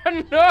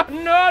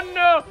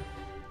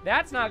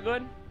 That's not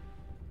good.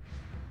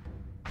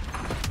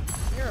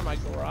 You're in my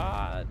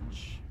garage.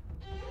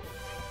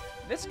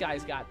 This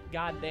guy's got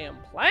goddamn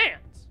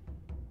plans.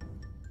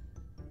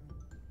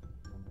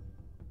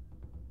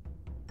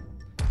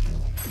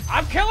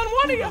 I'm killing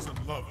one of you.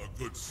 Doesn't love a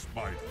good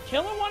smite.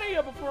 Killing one of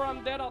you before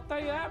I'm dead, I'll tell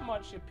you that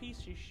much, you piece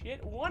of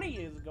shit. One of you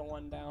is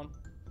going down.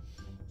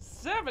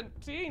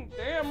 17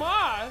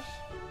 damage.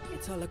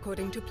 It's all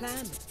according to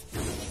plan.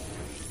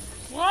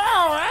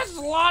 Wow, that's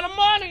a lot of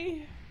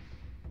money.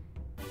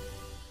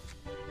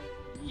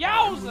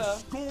 Yowza.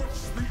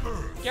 Scorch the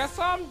earth. Guess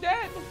I'm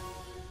dead.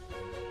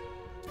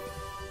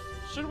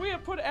 Should we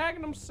have put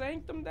Agnum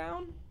Sanctum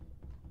down?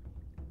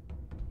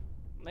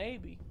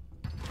 Maybe.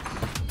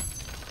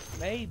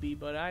 Maybe,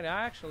 but I'd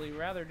actually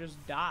rather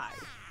just die.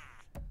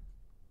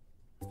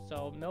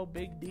 So, no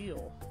big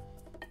deal.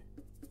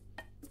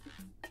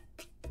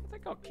 I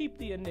think I'll keep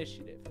the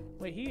initiative.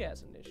 Wait, he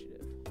has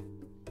initiative.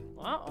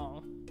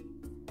 Uh-oh.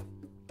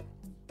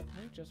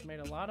 We've just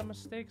made a lot of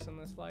mistakes in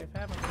this life,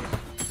 haven't we?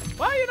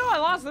 Well, you know, I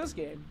lost this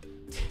game.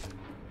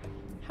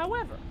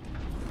 However.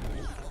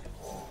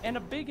 And a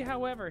big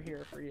however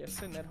here for you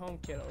sitting at home,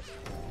 kiddos.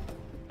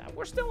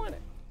 We're still in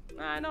it.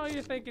 I know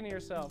you're thinking to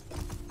yourself,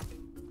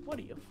 what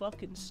are you,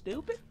 fucking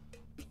stupid?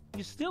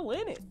 You're still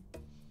in it.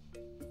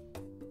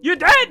 You're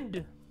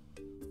dead!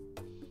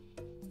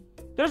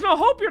 There's no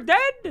hope, you're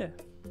dead!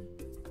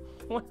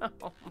 Well,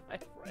 my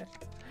friend,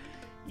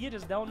 you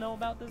just don't know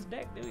about this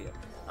deck, do you?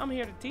 I'm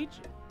here to teach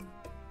you.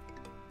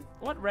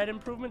 What red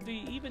improvement do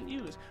you even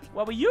use?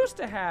 Well, we used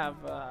to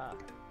have a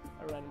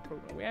red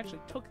improvement. We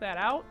actually took that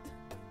out.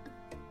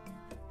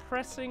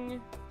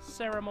 Pressing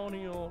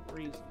ceremonial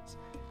reasons.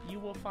 You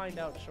will find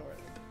out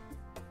shortly.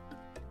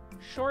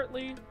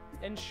 Shortly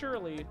and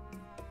surely,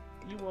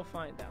 you will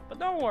find out. But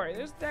don't worry,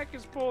 this deck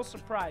is full of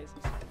surprises.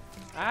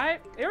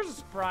 Alright, here's a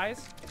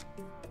surprise.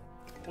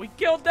 We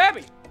killed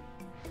Debbie.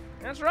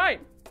 That's right.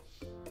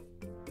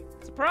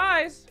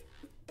 Surprise!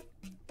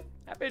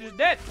 That bitch is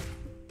dead.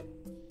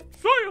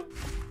 See you!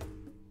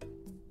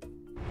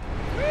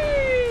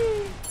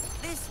 Whee!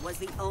 This was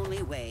the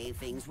only way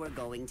things were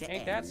going to end.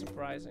 Ain't that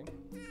surprising,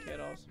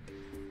 kiddos?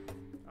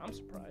 I'm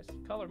surprised.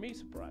 Color me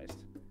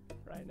surprised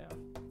right now.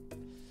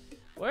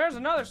 Well, here's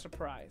another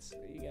surprise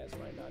that you guys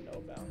might not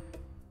know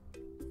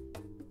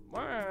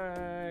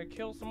about.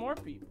 Kill some more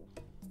people.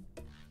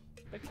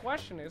 The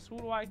question is, who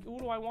do I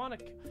want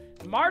to kill?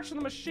 March of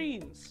the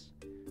Machines.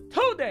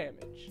 2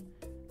 damage.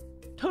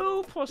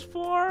 2 plus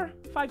 4,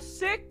 5,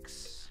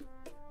 6.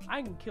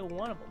 I can kill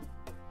one of them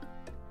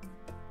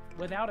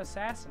without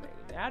assassinating.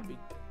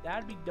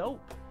 That'd be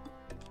dope.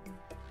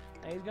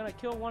 And he's gonna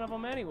kill one of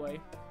them anyway.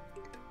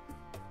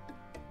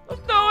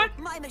 Let's do it.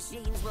 My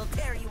machines will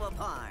tear you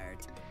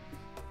apart.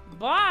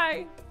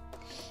 Bye.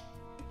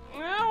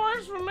 That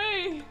works for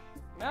me.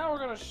 Now we're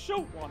gonna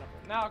shoot one of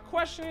them. Now the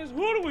question is,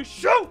 who do we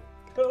shoot?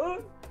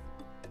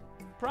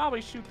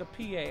 Probably shoot the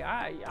PA.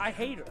 I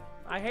hate her.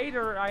 I hate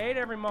her. I hate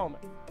every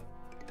moment.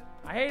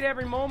 I hate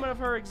every moment of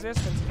her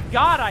existence.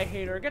 God, I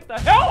hate her. Get the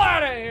hell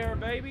out of here,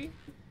 baby.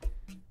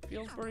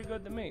 Feels pretty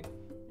good to me.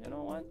 You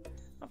know what?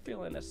 I'm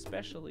feeling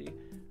especially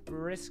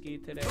risky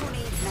today. Who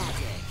needs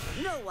magic?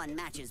 No one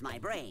matches my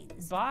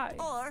brains. Bye.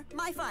 Or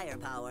my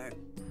firepower.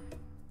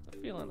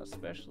 I'm feeling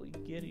especially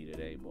giddy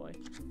today, boy.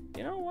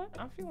 You know what?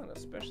 I'm feeling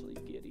especially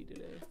giddy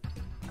today.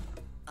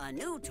 A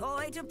new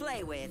toy to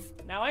play with.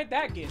 Now ain't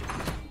that giddy.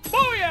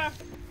 Booyah!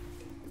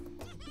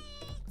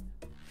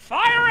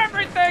 Fire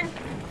everything!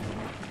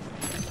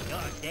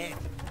 You're dead.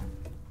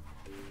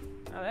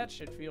 How'd that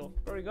shit feel?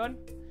 Pretty good?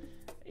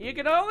 You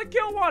can only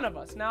kill one of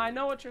us. Now, I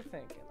know what you're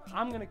thinking.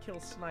 I'm gonna kill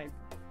Sniper.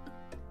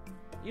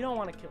 You don't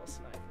want to kill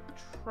Sniper.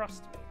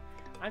 Trust me.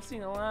 I've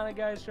seen a lot of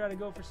guys try to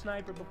go for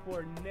Sniper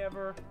before. It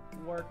never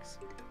works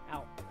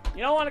out.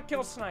 You don't want to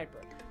kill Sniper.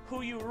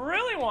 Who you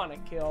really want to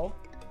kill...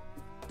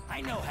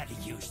 I know how to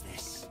use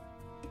this.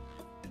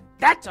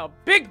 That's a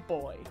big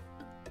boy.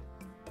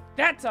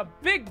 That's a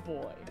big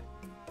boy.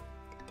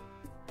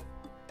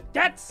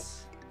 That's...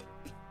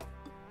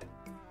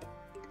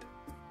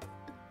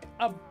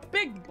 a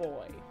big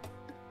boy.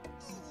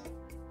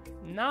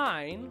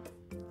 9,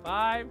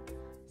 5,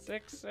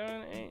 6,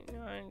 7, 8,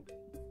 9,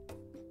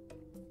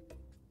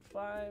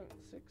 5,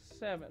 6,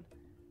 7.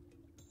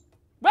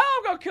 Well,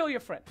 I'll go kill your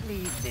friend.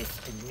 Leave this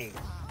to me.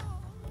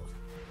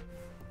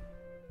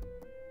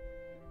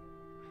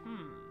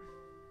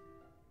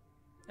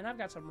 And I've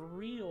got some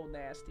real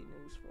nasty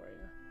news for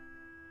you.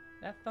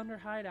 That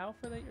Thunderhide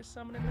Alpha that you're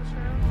summoning this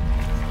round?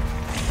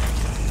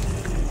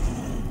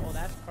 Oh,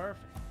 that's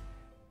perfect.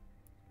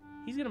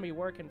 He's gonna be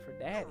working for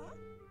Daddy.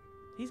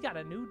 He's got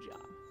a new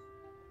job.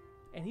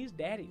 And he's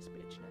Daddy's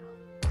bitch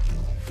now.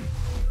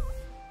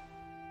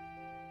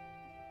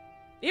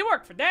 He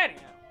worked for Daddy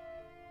now.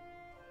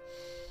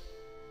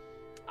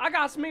 I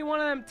got me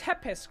one of them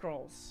Tepe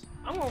scrolls.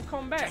 I'm gonna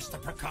come back. Just a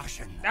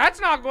precaution. That's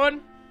not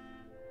good.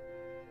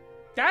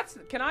 That's...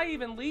 Can I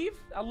even leave?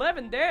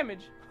 11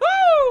 damage.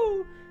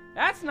 Woo!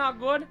 That's not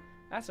good.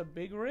 That's a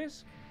big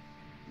risk.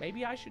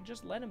 Maybe I should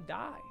just let him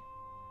die.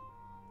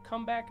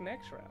 Come back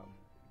next round.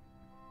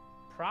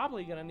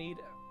 Probably gonna need...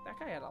 That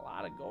guy had a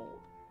lot of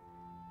gold.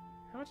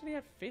 How much did he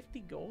have?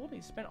 50 gold?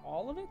 He spent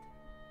all of it?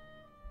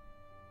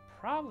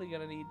 Probably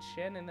gonna need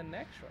Shen in the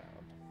next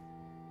round.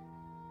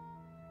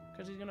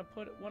 Because he's gonna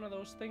put one of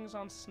those things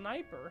on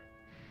Sniper.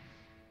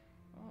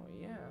 Oh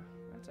yeah.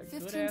 That's a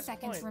good ass 15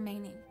 seconds point.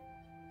 remaining.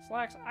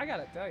 Slacks, I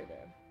gotta tell you,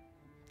 man.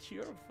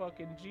 You're a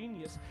fucking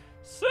genius.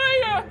 See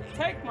ya!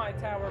 Take my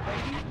tower,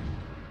 baby.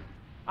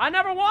 I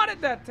never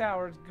wanted that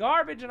tower. It's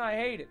garbage and I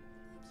hate it.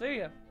 See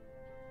ya.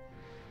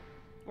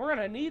 We're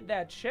gonna need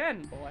that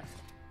Shen, boy.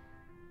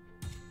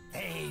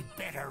 They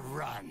better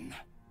run.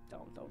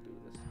 Don't do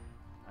this.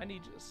 I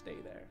need you to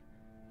stay there.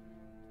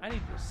 I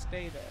need you to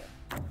stay there.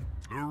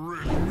 The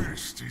red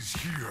mist is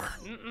here.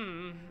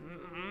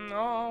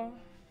 No.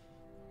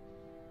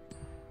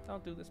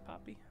 Don't do this,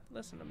 Poppy.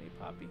 Listen to me,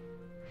 Poppy.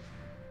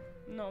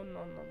 No.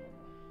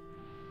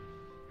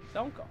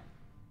 Don't go.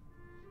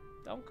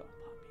 Don't go,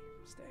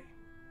 Poppy. Stay.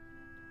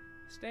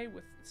 Stay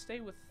with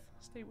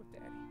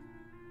Daddy.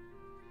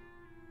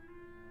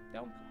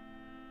 Don't go.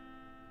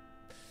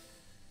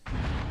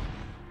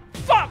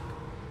 Fuck!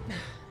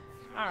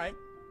 Alright.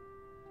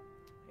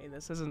 Hey,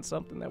 this isn't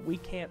something that we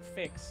can't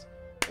fix.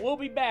 We'll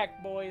be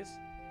back, boys.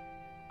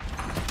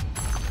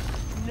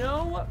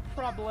 No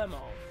problemo.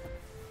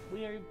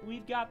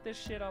 We've got this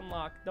shit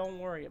unlocked. Don't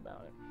worry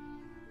about it.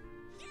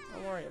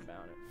 Don't worry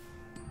about it.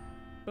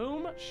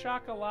 Boom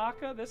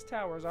shakalaka. This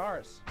tower's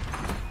ours.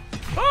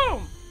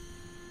 Boom!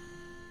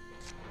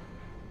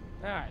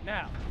 Alright,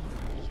 now.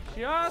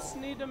 Just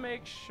need to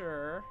make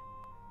sure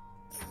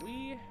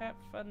we have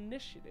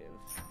initiative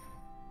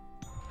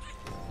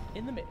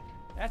in the mid.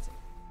 That's it.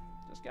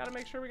 Just gotta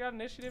make sure we got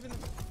initiative in the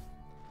mid.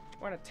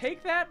 We're gonna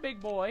take that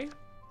big boy.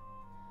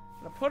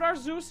 We're gonna put our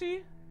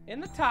Zeusy in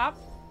the top.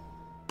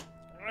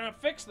 We're gonna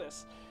fix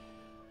this.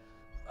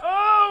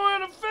 Oh, we're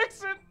gonna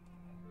fix it.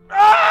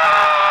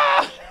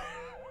 Ah!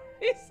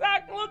 He's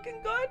not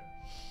looking good.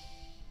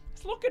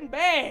 It's looking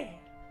bad.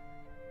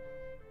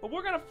 But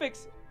we're gonna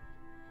fix it.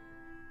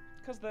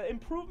 Because the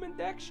improvement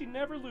deck, she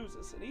never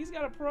loses. And he's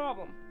got a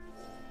problem.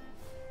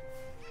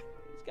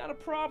 He's got a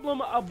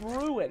problem a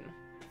brewing.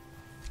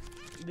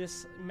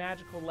 This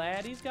magical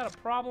lad. He's got a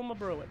problem a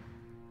brewing.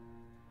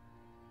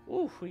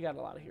 Ooh, we got a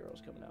lot of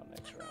heroes coming out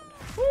next round.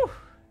 Whew.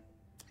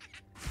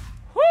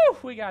 Whew,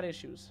 we got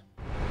issues.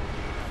 A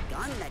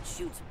gun that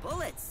shoots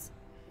bullets.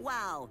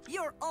 Wow,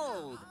 you're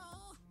old.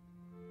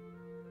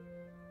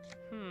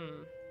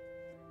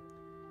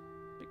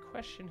 Big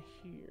question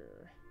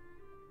here.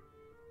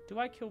 Do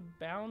I kill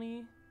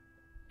Bounty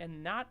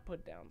and not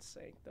put down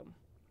Sanctum?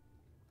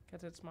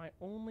 Because it's my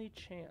only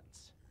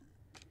chance.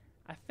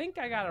 I think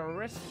I gotta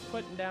risk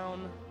putting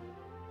down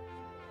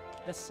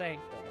the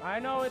Sanctum. I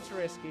know it's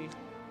risky,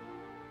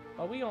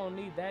 but we gonna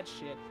need that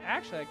shit.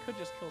 Actually, I could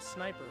just kill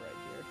Sniper right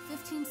here.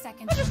 15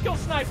 seconds. Let's just kill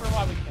Sniper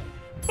while we can.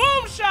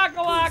 Boom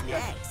shakalaka!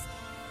 Next.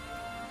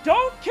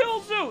 Don't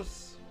kill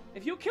Zeus!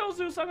 If you kill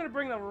Zeus, I'm gonna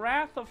bring the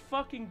wrath of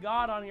fucking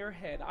God on your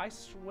head. I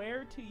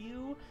swear to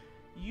you,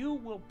 you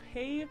will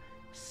pay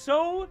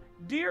so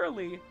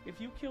dearly if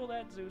you kill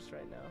that Zeus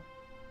right now.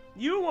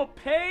 You will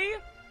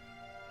pay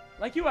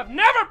like you have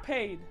never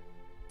paid.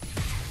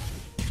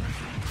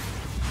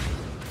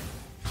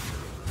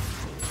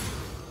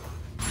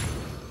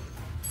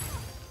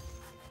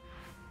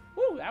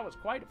 Woo, that was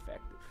quite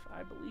effective.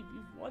 I believe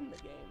you've won the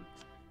game.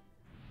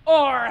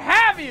 Or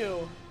have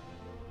you?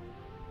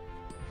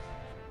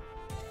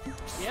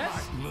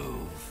 Yes? Smart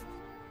move.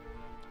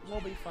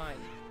 We'll be fine.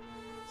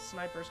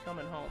 Sniper's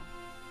coming home.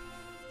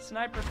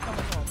 Sniper's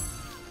coming home.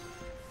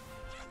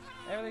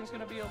 Everything's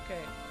gonna be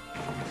okay.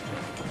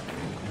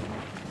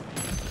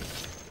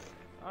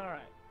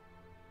 Alright.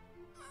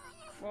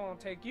 We'll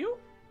take you.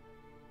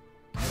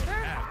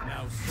 That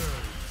now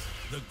serves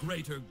the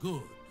greater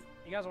good.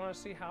 You guys want to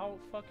see how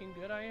fucking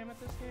good I am at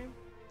this game?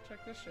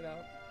 Check this shit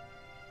out.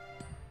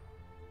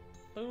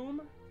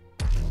 Boom.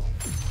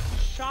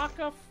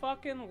 Shaka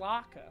fucking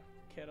laka,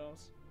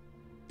 kiddos.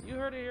 You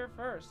heard it here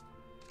first.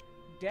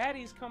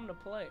 Daddy's come to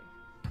play.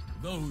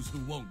 Those who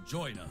won't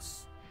join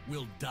us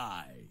will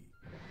die.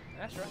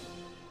 That's right.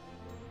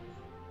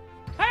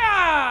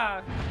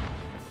 Hiya!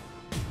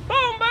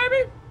 Boom,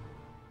 baby!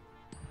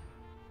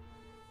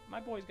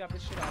 My boys got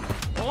this shit out.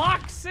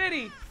 Block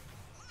City!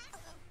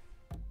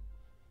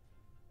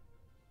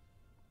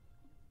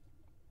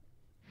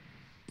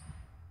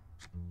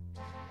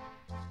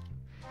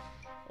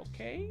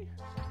 Okay.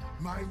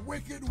 My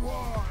wicked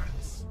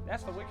wards.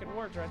 That's the wicked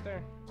words right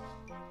there.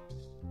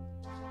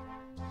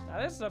 Now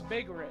this is a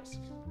big risk.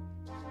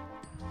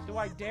 Do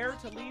I dare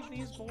to leave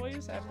these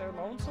boys at their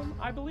lonesome?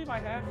 I believe I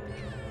have to.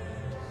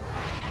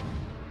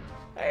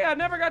 Hey, I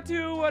never got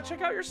to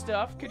check out your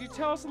stuff. Could you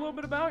tell us a little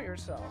bit about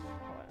yourself?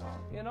 Well,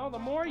 you know, the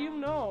more you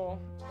know,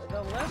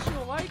 the less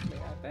you'll like me,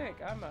 I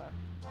think. I'm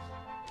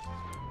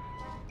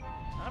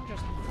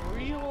just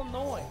real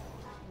annoying.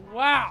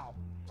 Wow.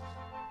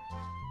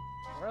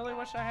 Really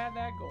wish I had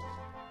that goal.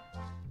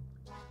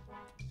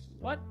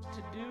 What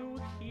to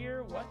do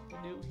here? What to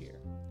do here?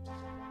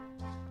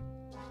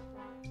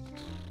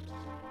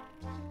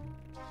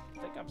 I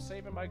think I'm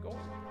saving my goal.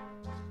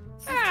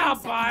 Ah,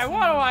 bye.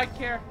 What do I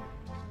care?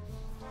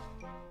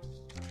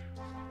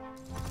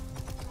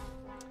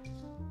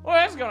 Boy,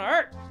 this is gonna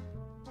hurt.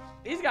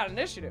 He's got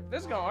initiative.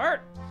 This is gonna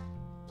hurt.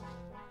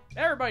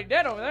 Everybody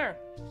dead over there.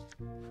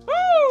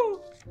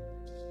 Woo!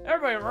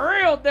 Everybody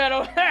real dead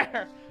over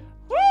there.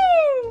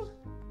 Woo!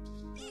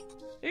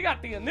 He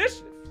got the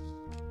initiative.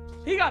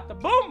 He got the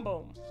boom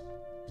boom.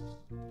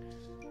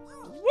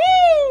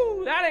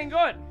 Woo! That ain't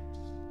good.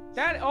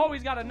 That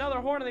he's got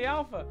another Horn of the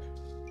Alpha.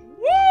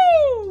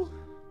 Woo!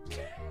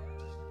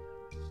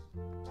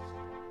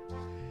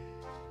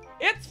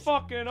 It's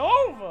fucking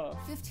over.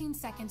 15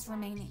 seconds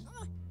remaining.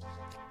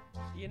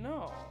 You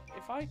know,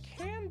 if I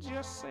can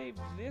just save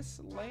this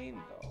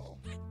lane though,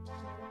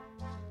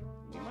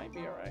 we might be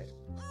alright.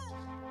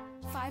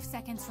 5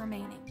 seconds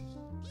remaining.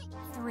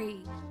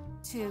 3,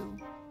 2,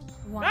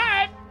 1.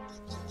 Alright!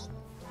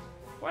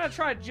 We're gonna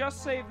try to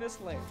just save this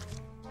lane.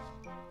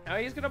 Now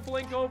he's gonna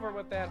blink over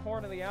with that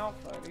Horn of the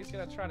Alpha, and he's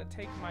gonna try to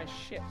take my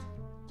shit.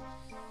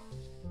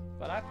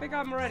 But I think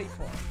I'm ready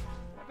for it.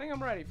 I think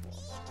I'm ready for it.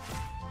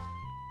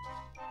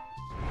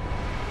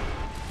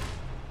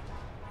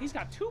 He's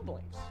got 2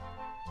 blinks.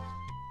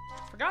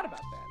 Forgot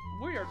about that.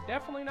 We are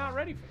definitely not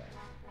ready for that.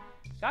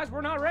 Guys, we're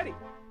not ready.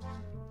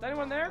 Is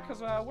anyone there?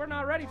 Because we're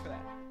not ready for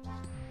that.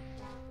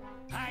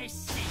 I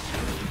see.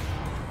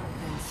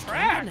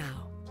 Trash!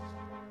 Now.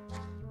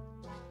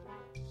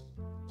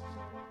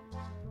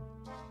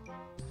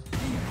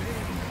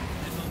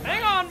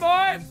 Hang on,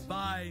 boys! And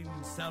find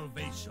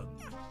salvation.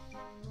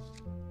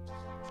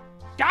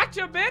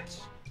 Gotcha,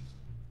 bitch!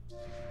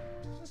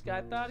 This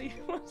guy thought he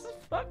was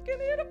fucking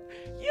here to...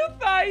 You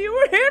thought you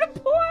were here to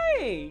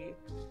play!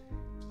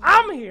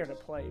 I'm here to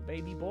play,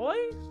 baby boy.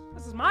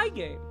 This is my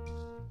game.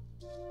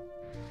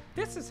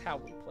 This is how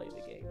we play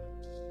the game.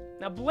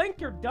 Now blink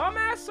your dumb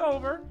ass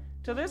over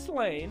to this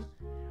lane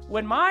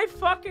when my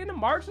fucking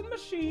Martian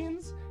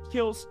Machines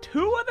kills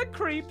 2 of the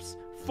creeps,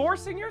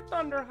 forcing your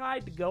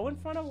Thunderhide to go in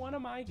front of one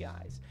of my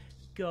guys.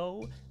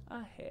 Go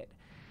ahead.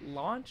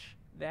 Launch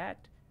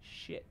that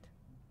shit.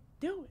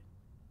 Do it.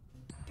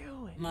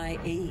 Do it. My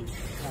aid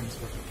comes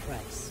with a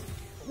price.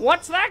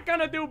 What's that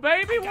gonna do,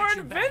 baby? got We're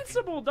your back.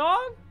 invincible,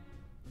 dog.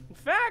 In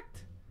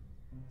fact,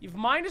 you've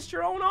minused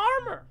your own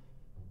armor.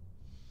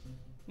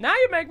 Now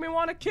you make me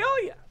want to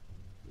kill you.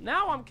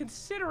 Now I'm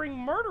considering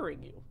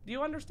murdering you. Do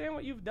you understand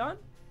what you've done?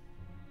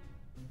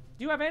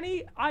 Do you have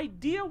any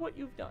idea what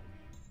you've done?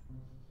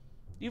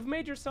 You've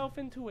made yourself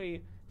into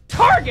a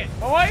target,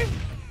 boy!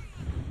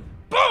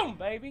 Boom,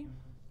 baby!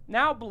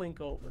 Now blink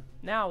over.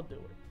 Now do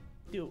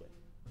it. Do it.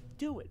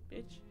 Do it,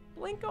 bitch.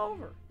 Blink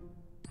over.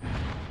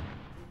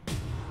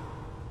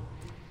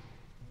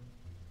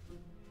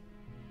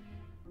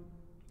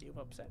 You've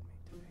upset me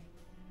today.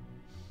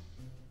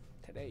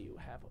 Today you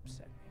have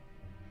upset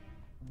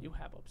me. You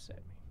have upset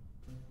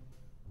me.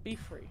 Be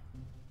free.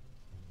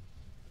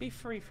 Be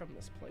free from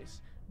this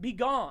place. Be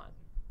gone.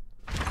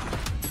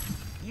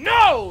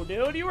 No,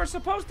 dude! You were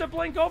supposed to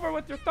blink over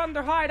with your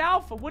Thunderhide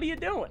Alpha. What are you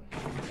doing?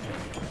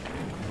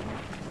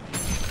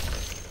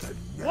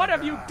 What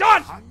have you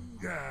done?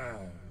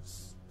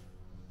 Hungers.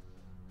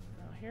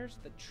 Now here's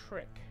the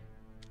trick.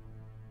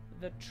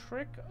 The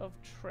trick of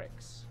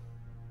tricks.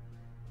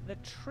 The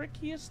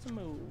trickiest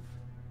move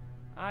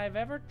I've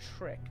ever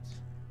tricked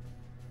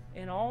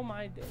in all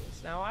my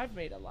days. Now I've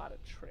made a lot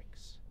of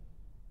tricks.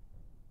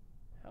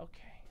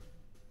 Okay.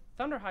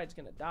 Thunderhide's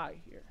gonna die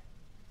here.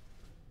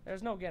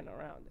 There's no getting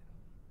around it.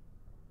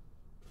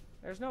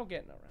 There's no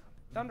getting around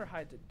it.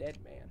 Thunderhide's a dead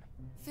man.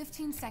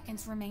 15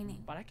 seconds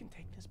remaining. But I can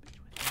take this bitch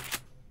with me.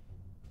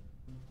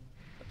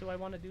 Do I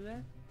want to do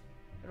that?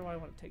 Or do I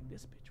want to take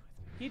this bitch with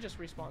me? He just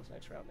respawns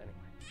next round anyway.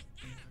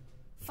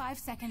 5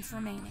 seconds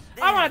remaining.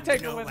 I want to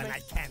take her with me. I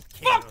can't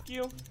kill. Fuck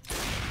you.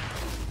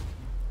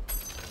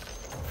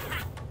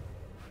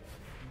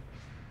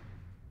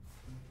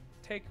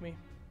 Take me.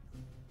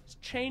 Just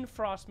chain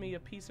frost me, a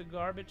piece of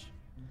garbage.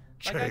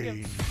 Like I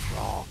give.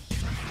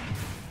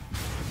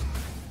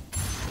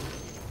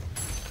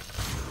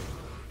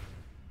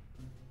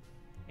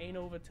 Ain't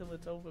over till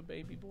it's over,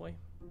 baby boy.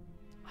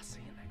 I'll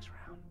see you next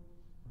round.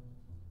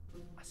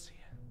 I'll see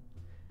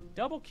you.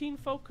 Double Keen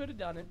Folk could have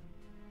done it.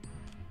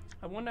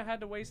 I wouldn't have had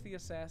to waste the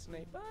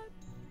assassinate, but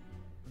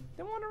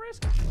didn't want to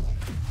risk it.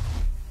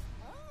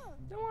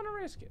 Didn't want to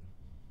risk it.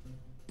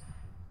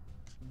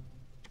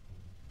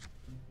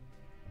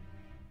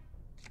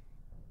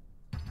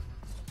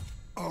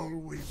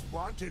 Always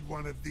wanted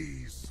one of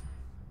these.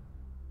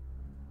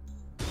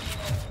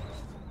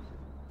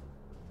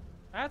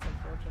 That's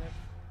unfortunate.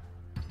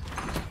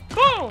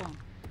 Boom!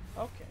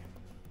 Okay.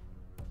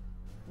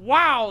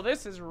 Wow,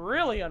 this is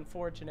really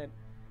unfortunate.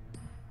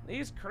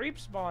 These creep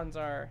spawns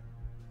are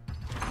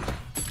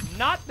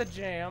not the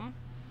jam.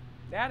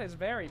 That is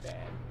very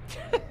bad.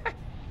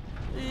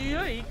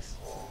 Yikes.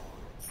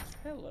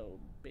 Hello,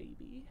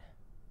 baby.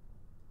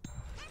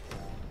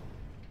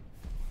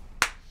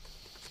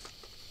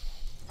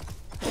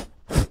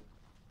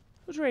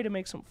 Who's ready to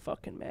make some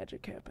fucking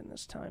magic happen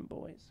this time,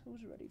 boys?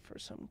 Who's ready for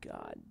some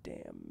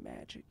goddamn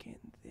magic in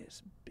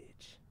this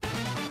bitch?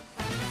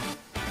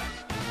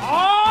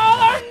 All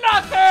or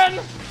nothing!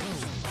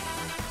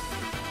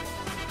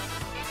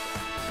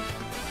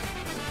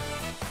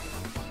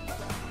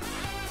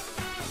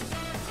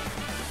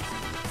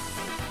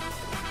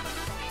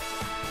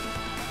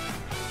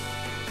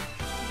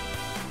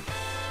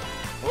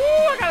 Ooh,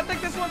 I gotta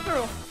think this one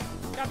through.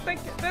 Gotta think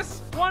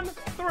this one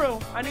through.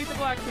 I need the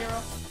black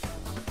hero.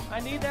 I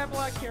need that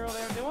black hero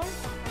there. Do I?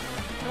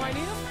 Do I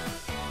need him?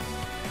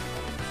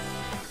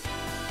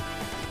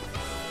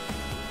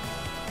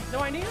 Do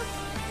I need him?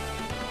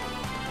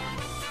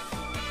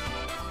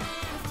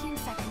 15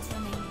 seconds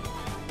remaining.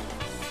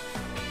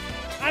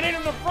 I need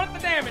him to front the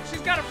damage.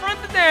 She's got to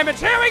front the damage.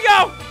 Here we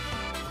go.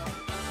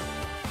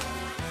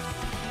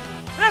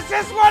 This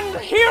is when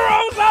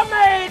heroes are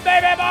made,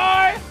 baby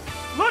boy.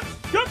 Let's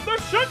get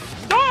this shit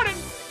started.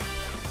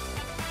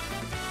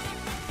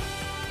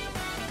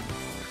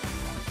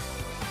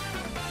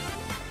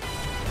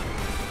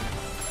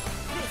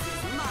 This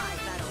is my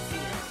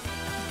battlefield.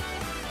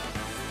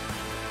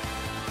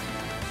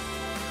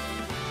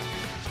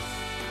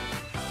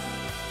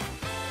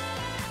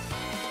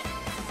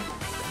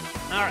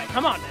 All right,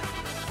 come on now.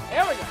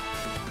 There we go.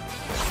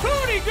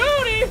 Cootie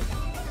gootie.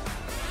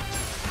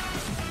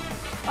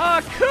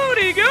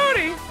 Cootie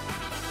gootie.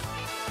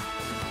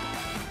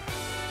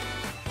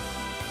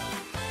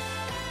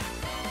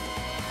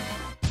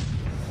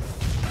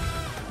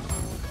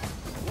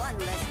 One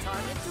less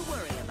target to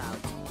worry about.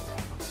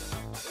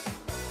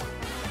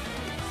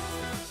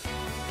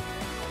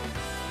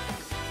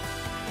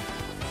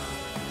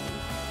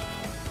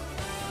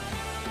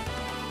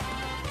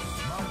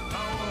 My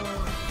power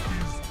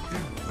is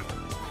infinite.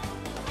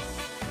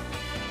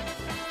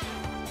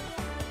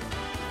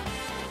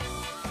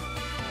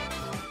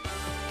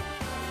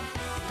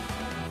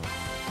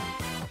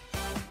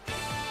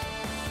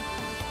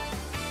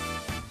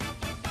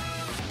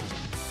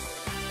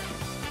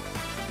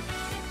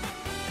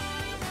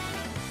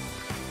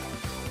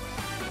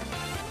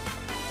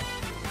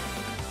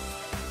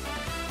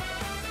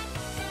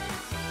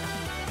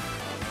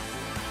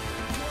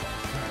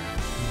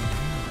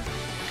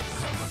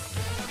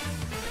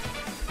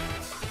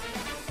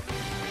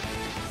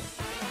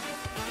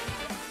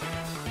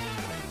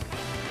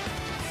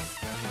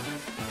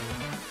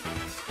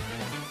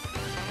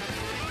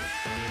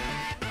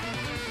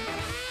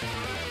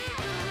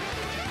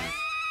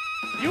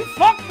 You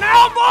fuck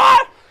now, boy!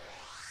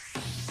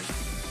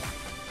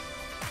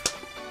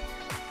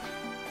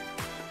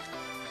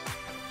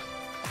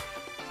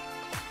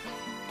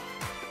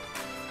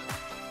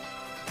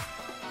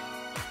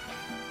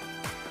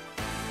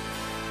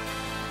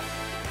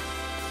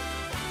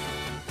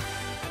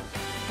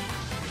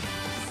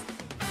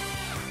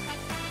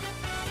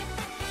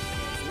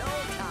 There's no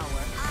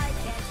tower I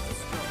can't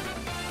destroy.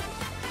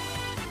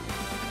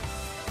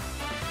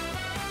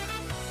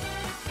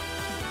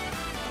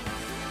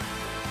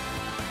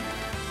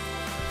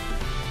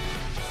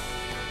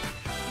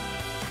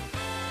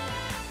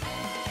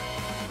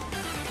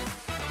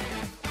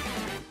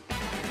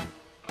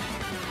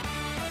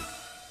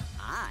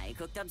 I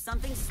cooked up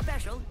something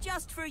special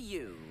just for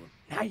you.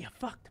 Now you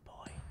fucked,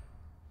 boy.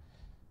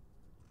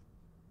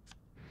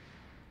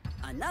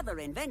 Another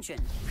invention,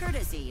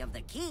 courtesy of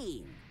the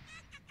Keen.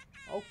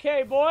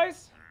 Okay,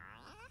 boys.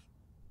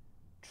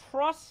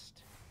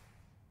 Trust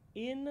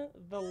in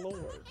the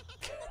Lord.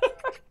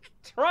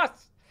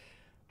 Trust.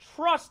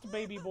 Trust,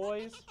 baby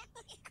boys.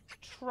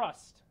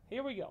 Trust.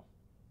 Here we go.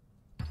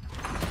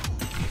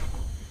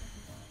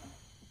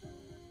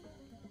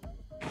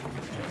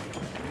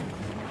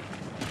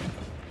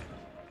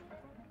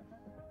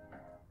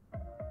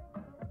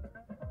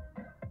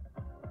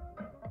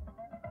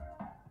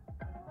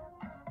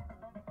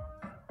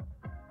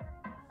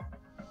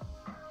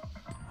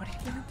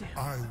 gonna do?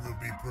 I will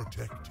be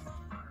protected.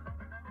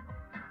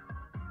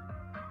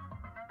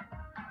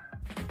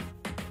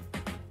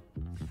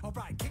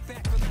 Alright, kick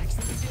back, relax,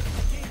 let me get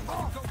the game.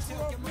 Oh, Go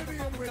tell your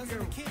Oblivion with motherfuckers you.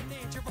 and kid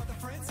named your other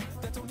friends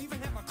that don't even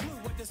have a clue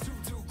what this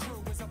Tutu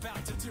crew is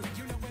about to do.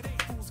 You know it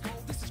ain't fool's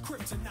gold, this is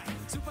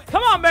kryptonite. Super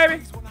Come on,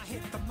 baby. when I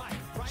hit the mic,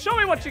 right? Show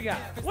me what you got.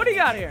 What do you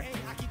got here?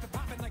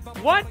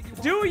 What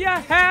do you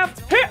have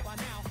here?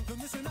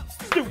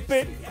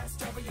 Stupid.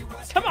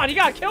 Come on, you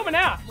gotta kill me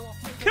now.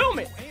 Kill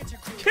me.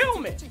 Kill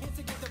me.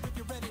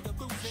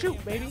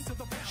 Shoot, baby.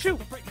 Shoot.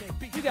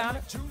 You got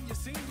it.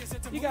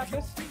 You got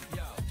this.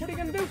 What are you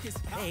gonna do?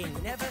 They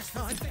never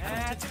thought.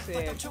 That's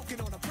it.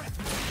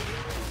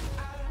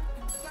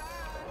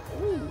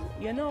 Ooh,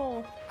 you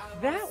know,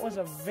 that was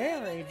a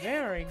very,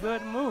 very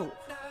good move.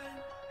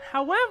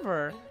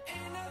 However,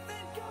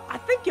 I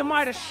think you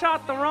might have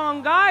shot the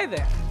wrong guy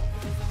there.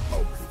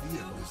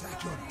 Oblivion is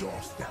at your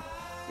doorstep.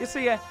 You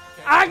see,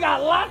 I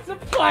got lots of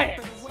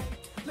plans.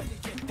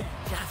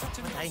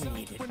 Just what I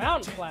needed.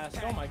 Fountain blast.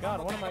 Oh my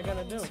god, what am I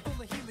gonna do?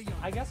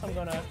 I guess I'm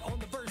gonna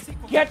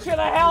get you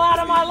the hell out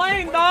of my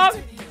lane, dog.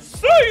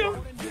 See you.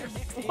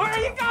 Where are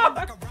you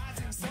going?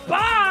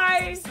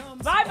 Bye.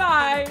 Bye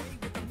bye.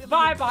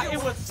 Bye bye.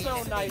 It was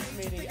so nice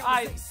meeting you.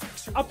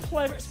 A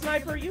pleasure.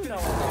 Sniper, you know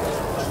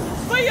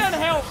it. See you in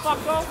hell,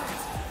 fucko.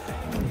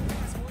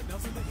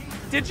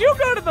 Did you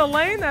go to the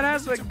lane that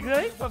has the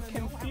gate of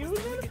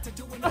confusion?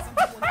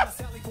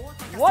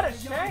 What a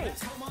shame.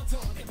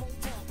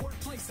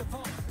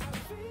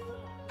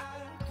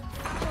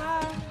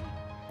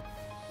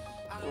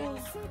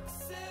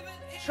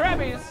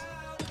 Trebies.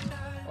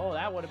 Oh,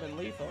 that would have been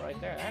lethal right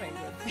there. That ain't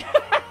good.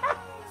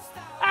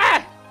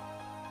 Ah!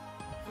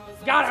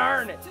 Gotta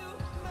earn it.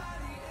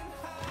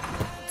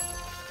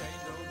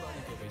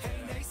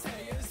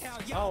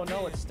 Oh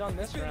no, it's done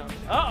this round.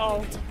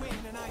 Uh-oh.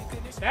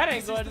 That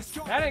ain't good.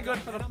 That ain't good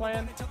for the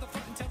plan.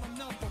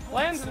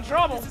 Plan's in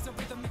trouble.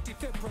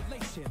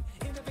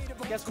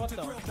 Guess what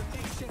though?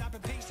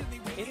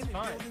 It's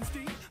fine.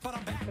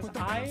 Because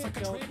I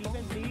don't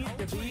even need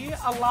to be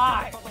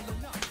alive.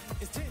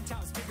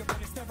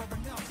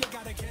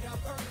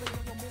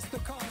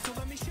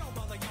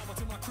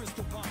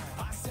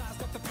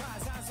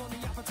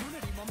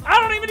 I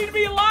don't even need to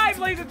be alive,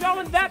 ladies and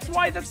gentlemen. That's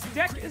why this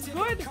deck is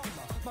good.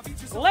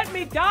 Let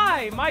me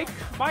die. My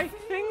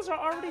things are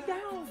already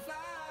down.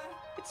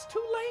 It's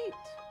too late.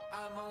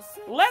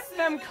 Let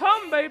them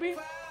come, baby.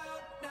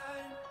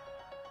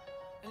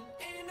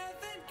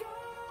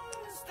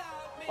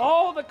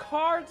 All the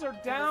cards are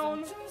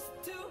down.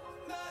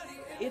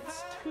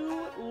 It's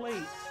too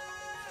late.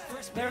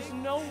 There's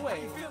no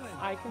way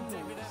I can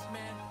lose.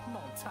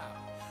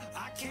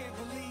 I can't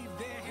believe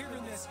they're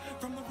hearing this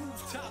from the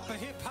rooftop of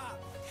hip hop.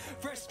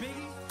 Fresh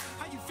baby,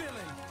 how you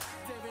feeling?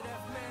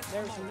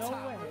 There's no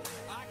way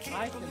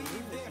I can lose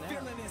now.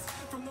 Feeling this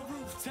from the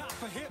rooftop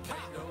of hip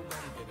hop.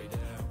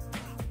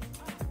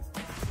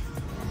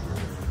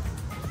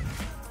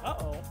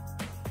 Uh-oh.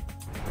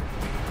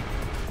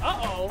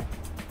 Uh-oh.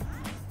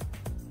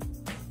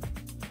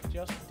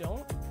 Just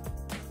don't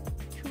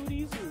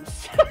cootie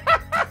Zeus.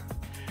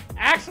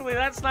 Actually,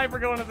 that sniper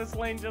going to this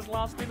lane just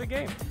lost me the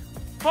game.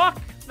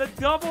 Fuck the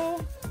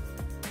double.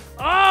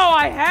 Oh,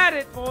 I had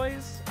it,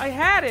 boys. I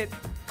had it.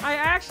 I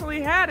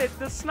actually had it.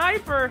 The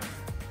sniper.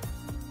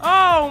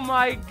 Oh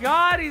my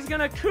god, he's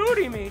gonna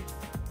cootie me.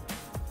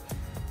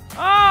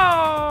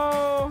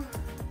 Oh.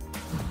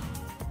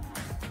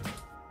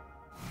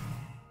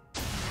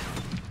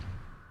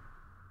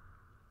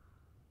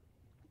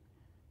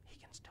 He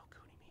can still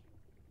cootie me.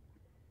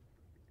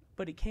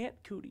 But he can't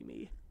cootie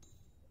me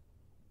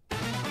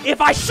if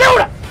I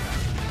shoot him!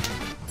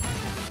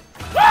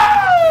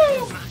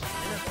 Woo!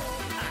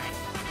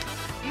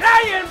 Now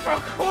you're in for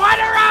quite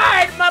a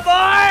ride, my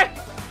boy!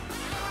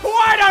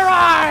 Quite a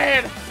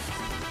ride!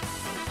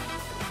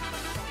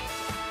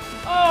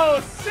 Oh,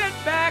 sit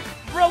back,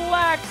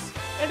 relax,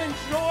 and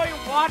enjoy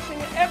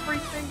watching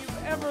everything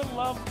you've ever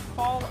loved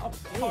fall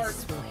apart.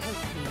 This will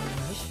help me,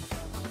 English.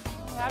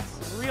 That's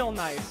real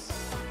nice.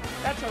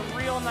 That's a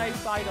real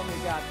nice item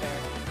you got there.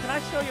 Can I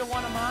show you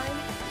one of mine?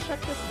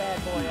 Check this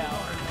bad boy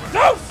out.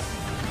 Zeus!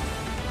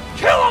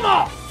 Kill them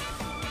all!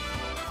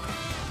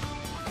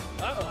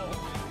 Uh-oh.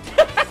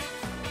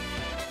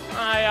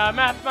 My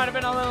math might have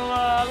been a little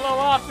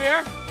off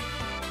here.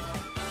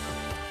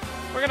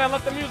 We're gonna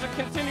let the music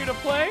continue to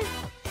play.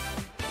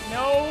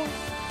 No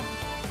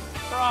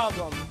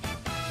problem.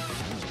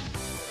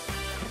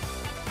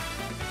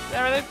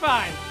 Everything's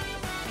fine.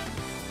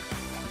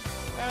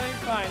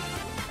 Everything's fine.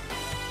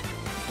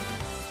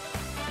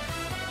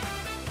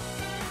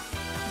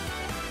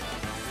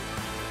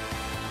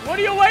 What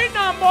are you waiting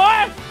on,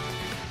 boy?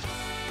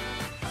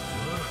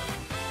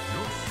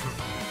 You're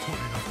certainly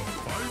putting up a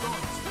fight,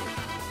 aren't you?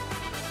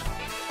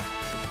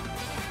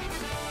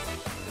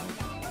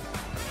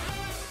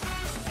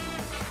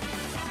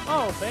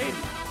 Oh,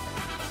 baby.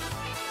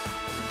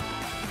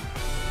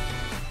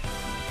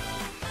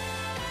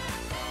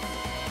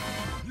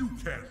 You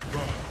can't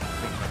run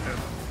from the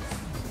heavens.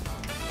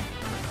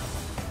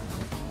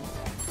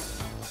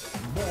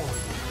 More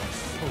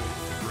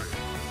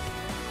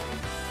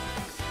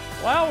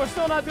Well, we're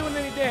still not doing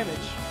any damage.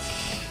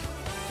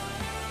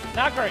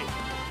 Not great.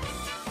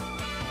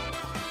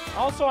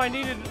 Also, I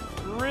needed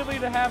really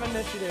to have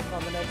initiative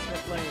on the next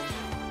lane.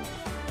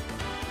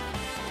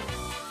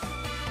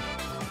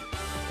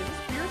 Is this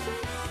piercing?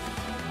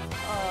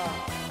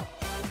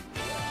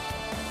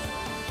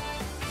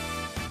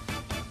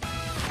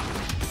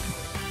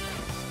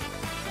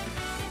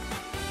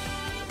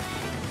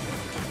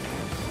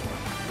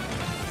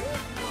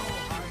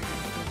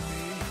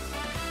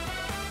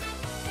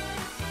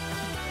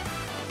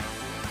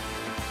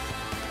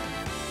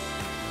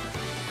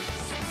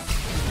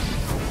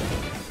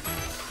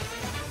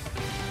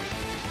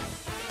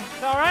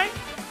 All right.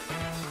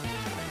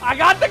 I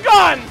got the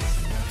guns.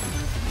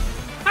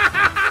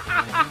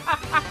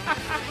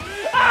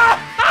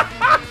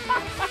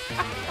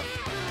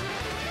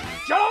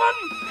 Gentlemen,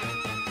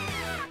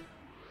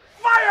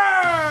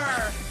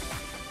 fire!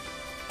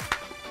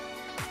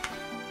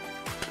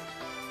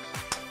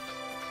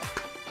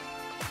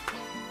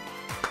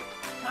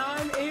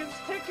 Time is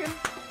ticking.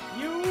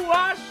 You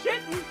are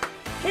shitting.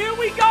 Here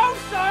we go,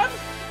 son.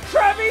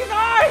 Trevies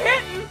are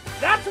hitting.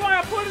 That's why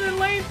I put it in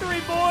lane 3,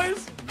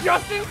 boys.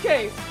 Just in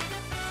case.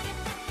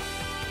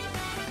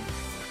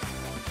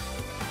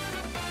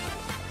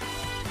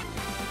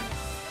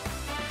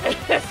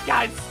 This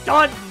guy's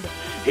stunned.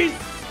 He's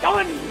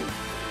stunned.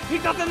 He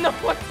doesn't know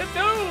what to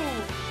do.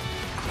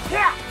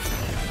 Yeah.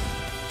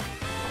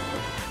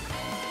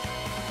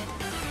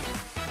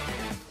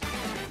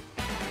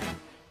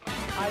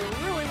 I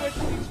really wish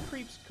these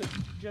creeps could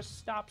just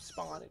stop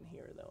spawning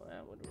here, though.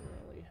 That would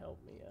really help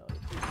me out. If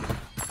you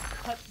could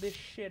cut this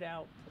shit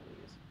out,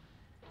 please.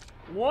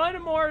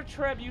 One more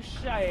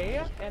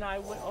trebuchet, and I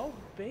would. Oh,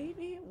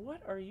 baby,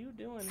 what are you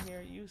doing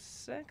here, you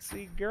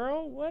sexy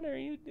girl? What are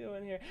you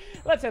doing here?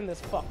 Let's end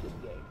this fucking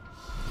game.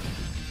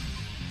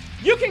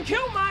 You can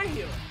kill my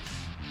heroes.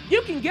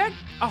 You can get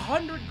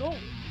 100 gold.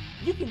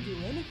 You can do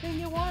anything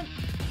you want,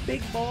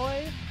 big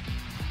boy.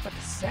 But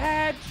the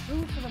sad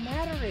truth of the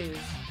matter is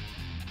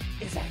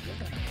that you're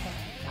gonna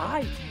have to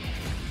die today.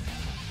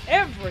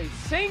 Every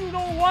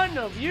single one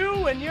of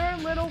you and your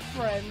little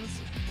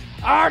friends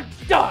are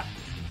done.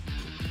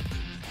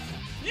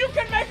 You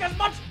can make as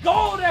much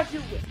gold as you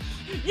wish.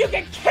 You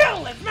can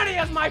kill as many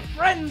of my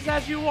friends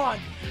as you want.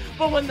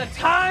 But when the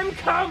time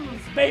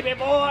comes, baby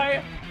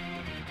boy,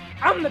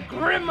 I'm the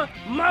grim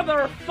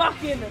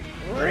motherfucking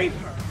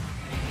Reaper.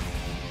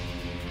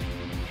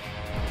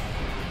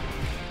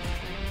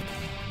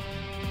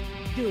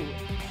 Do it.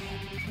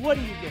 What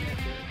are you gonna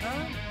do,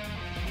 huh?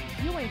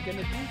 You ain't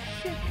gonna do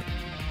shit.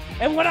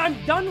 And when I'm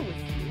done with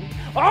you,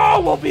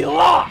 all will be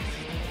lost.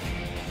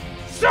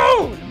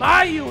 Soon,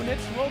 my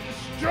units will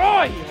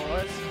destroy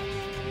yours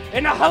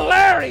in a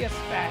hilarious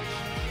fashion.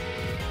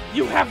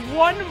 You have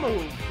one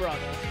move,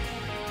 brother.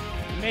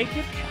 Make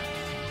it count.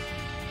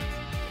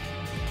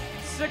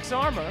 6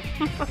 armor.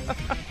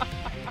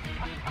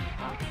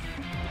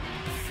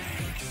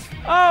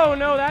 Oh,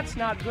 no, that's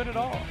not good at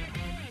all.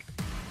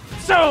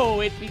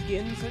 So it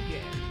begins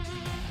again.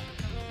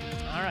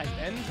 All right,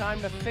 then, time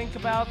to think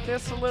about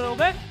this a little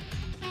bit.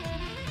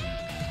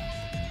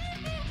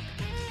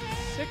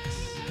 6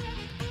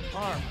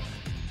 armor.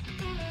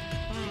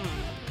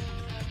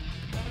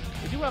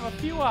 We do have a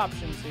few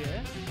options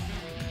here.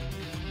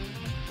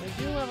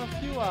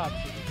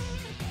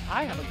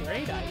 I have a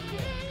great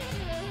idea.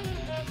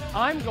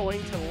 I'm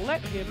going to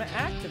let him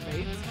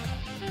activate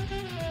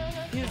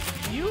his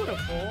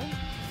beautiful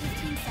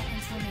 15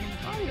 seconds remaining.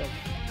 item.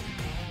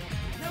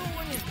 No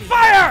one is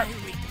Fire!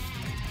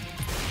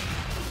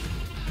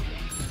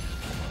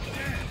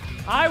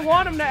 I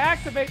want him to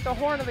activate the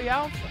Horn of the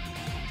Alpha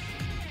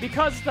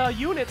because the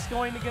unit's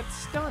going to get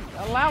stunned,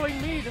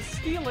 allowing me to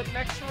steal it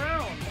next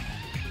round.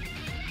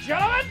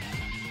 Gentlemen,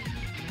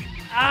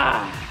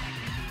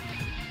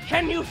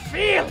 can you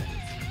feel it?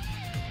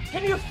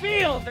 Can you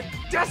feel the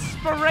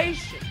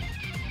desperation?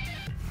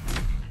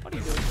 What are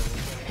you doing?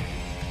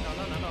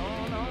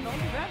 No, don't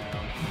do that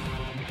now.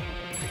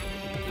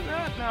 Don't do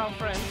that now,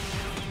 friend.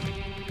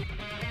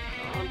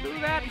 Don't do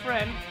that,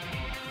 friend.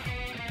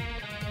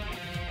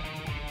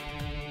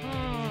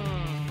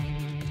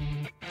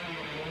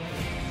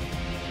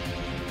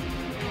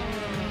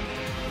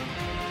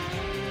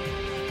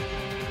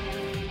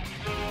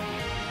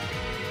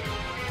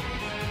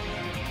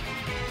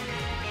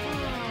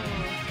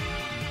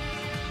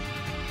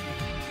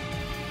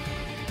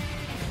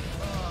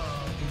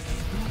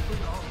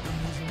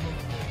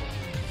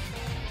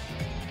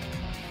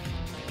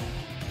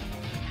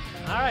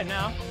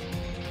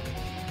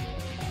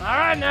 All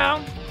right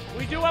now.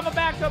 We do have a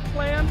backup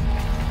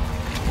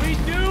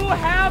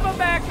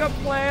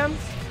plan.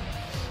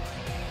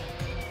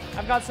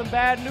 I've got some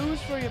bad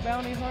news for you,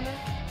 Bounty Hunter.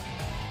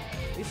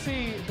 You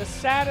see, the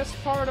saddest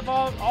part of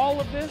all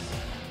of this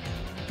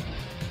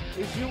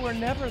is you were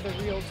never the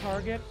real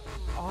target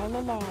all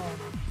along.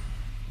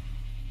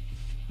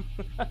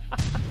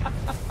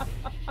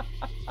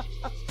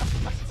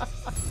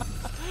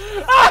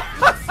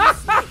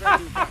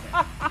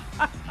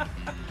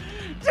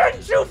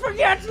 Didn't you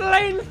forget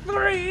lane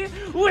 3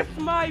 with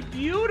my my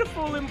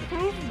beautiful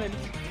improvement.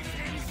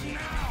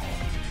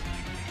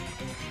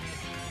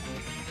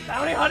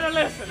 Bounty Hunter,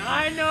 listen,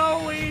 I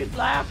know we've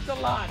laughed a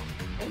lot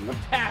in the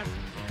past,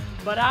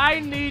 but I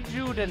need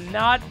you to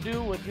not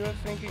do what you're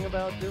thinking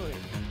about doing.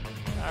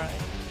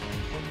 Alright.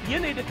 You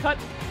need to cut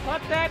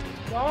that.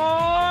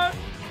 Don't.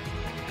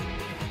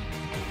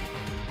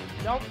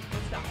 Nope,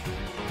 stop.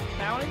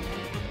 Bounty.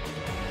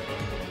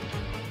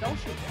 Don't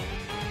shoot that.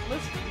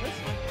 Listen.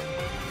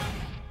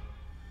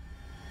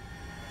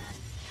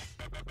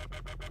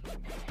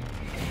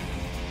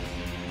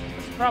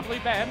 This is probably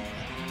bad.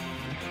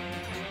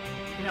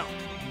 No.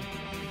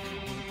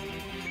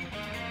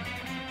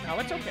 No,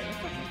 it's okay.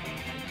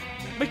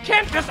 We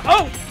can't just.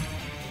 Oh!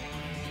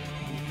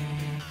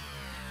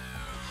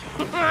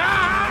 What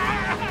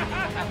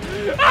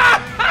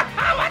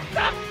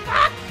the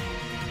fuck?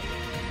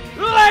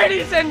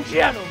 Ladies and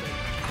gentlemen,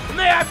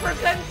 may I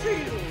present to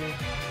you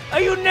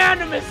a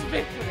unanimous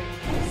victory,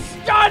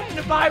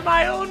 stunned by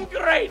my own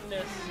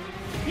greatness.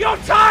 Your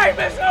time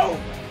is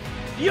over.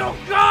 Your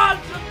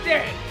gods are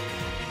dead.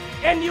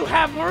 And you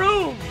have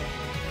room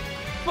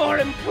for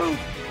improvement.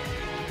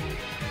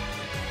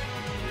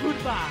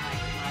 Goodbye,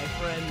 my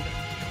friend.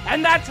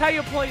 And that's how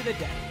you play the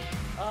deck.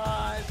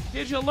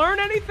 Did you learn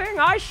anything?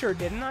 I sure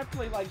didn't. I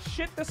played like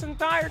shit this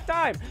entire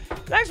time.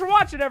 Thanks for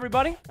watching,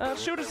 everybody.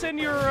 Shoot us in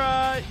your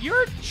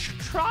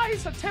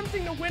tries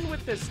attempting to win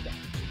with this deck.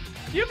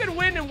 You can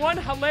win in one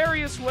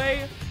hilarious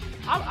way.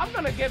 I'm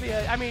gonna give you,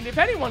 I mean, if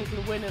anyone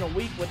can win in a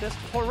week with this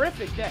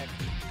horrific deck,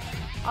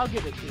 I'll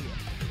give it to you.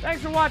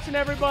 Thanks for watching,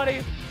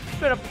 everybody. It's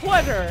been a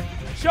pleasure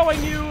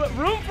showing you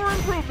room for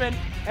improvement,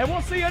 and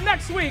we'll see you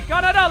next week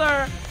on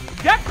another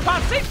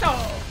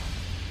DECKPACITO!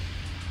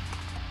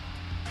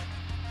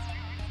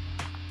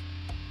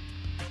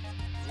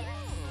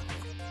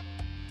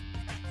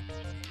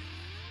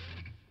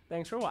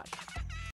 Thanks for watching.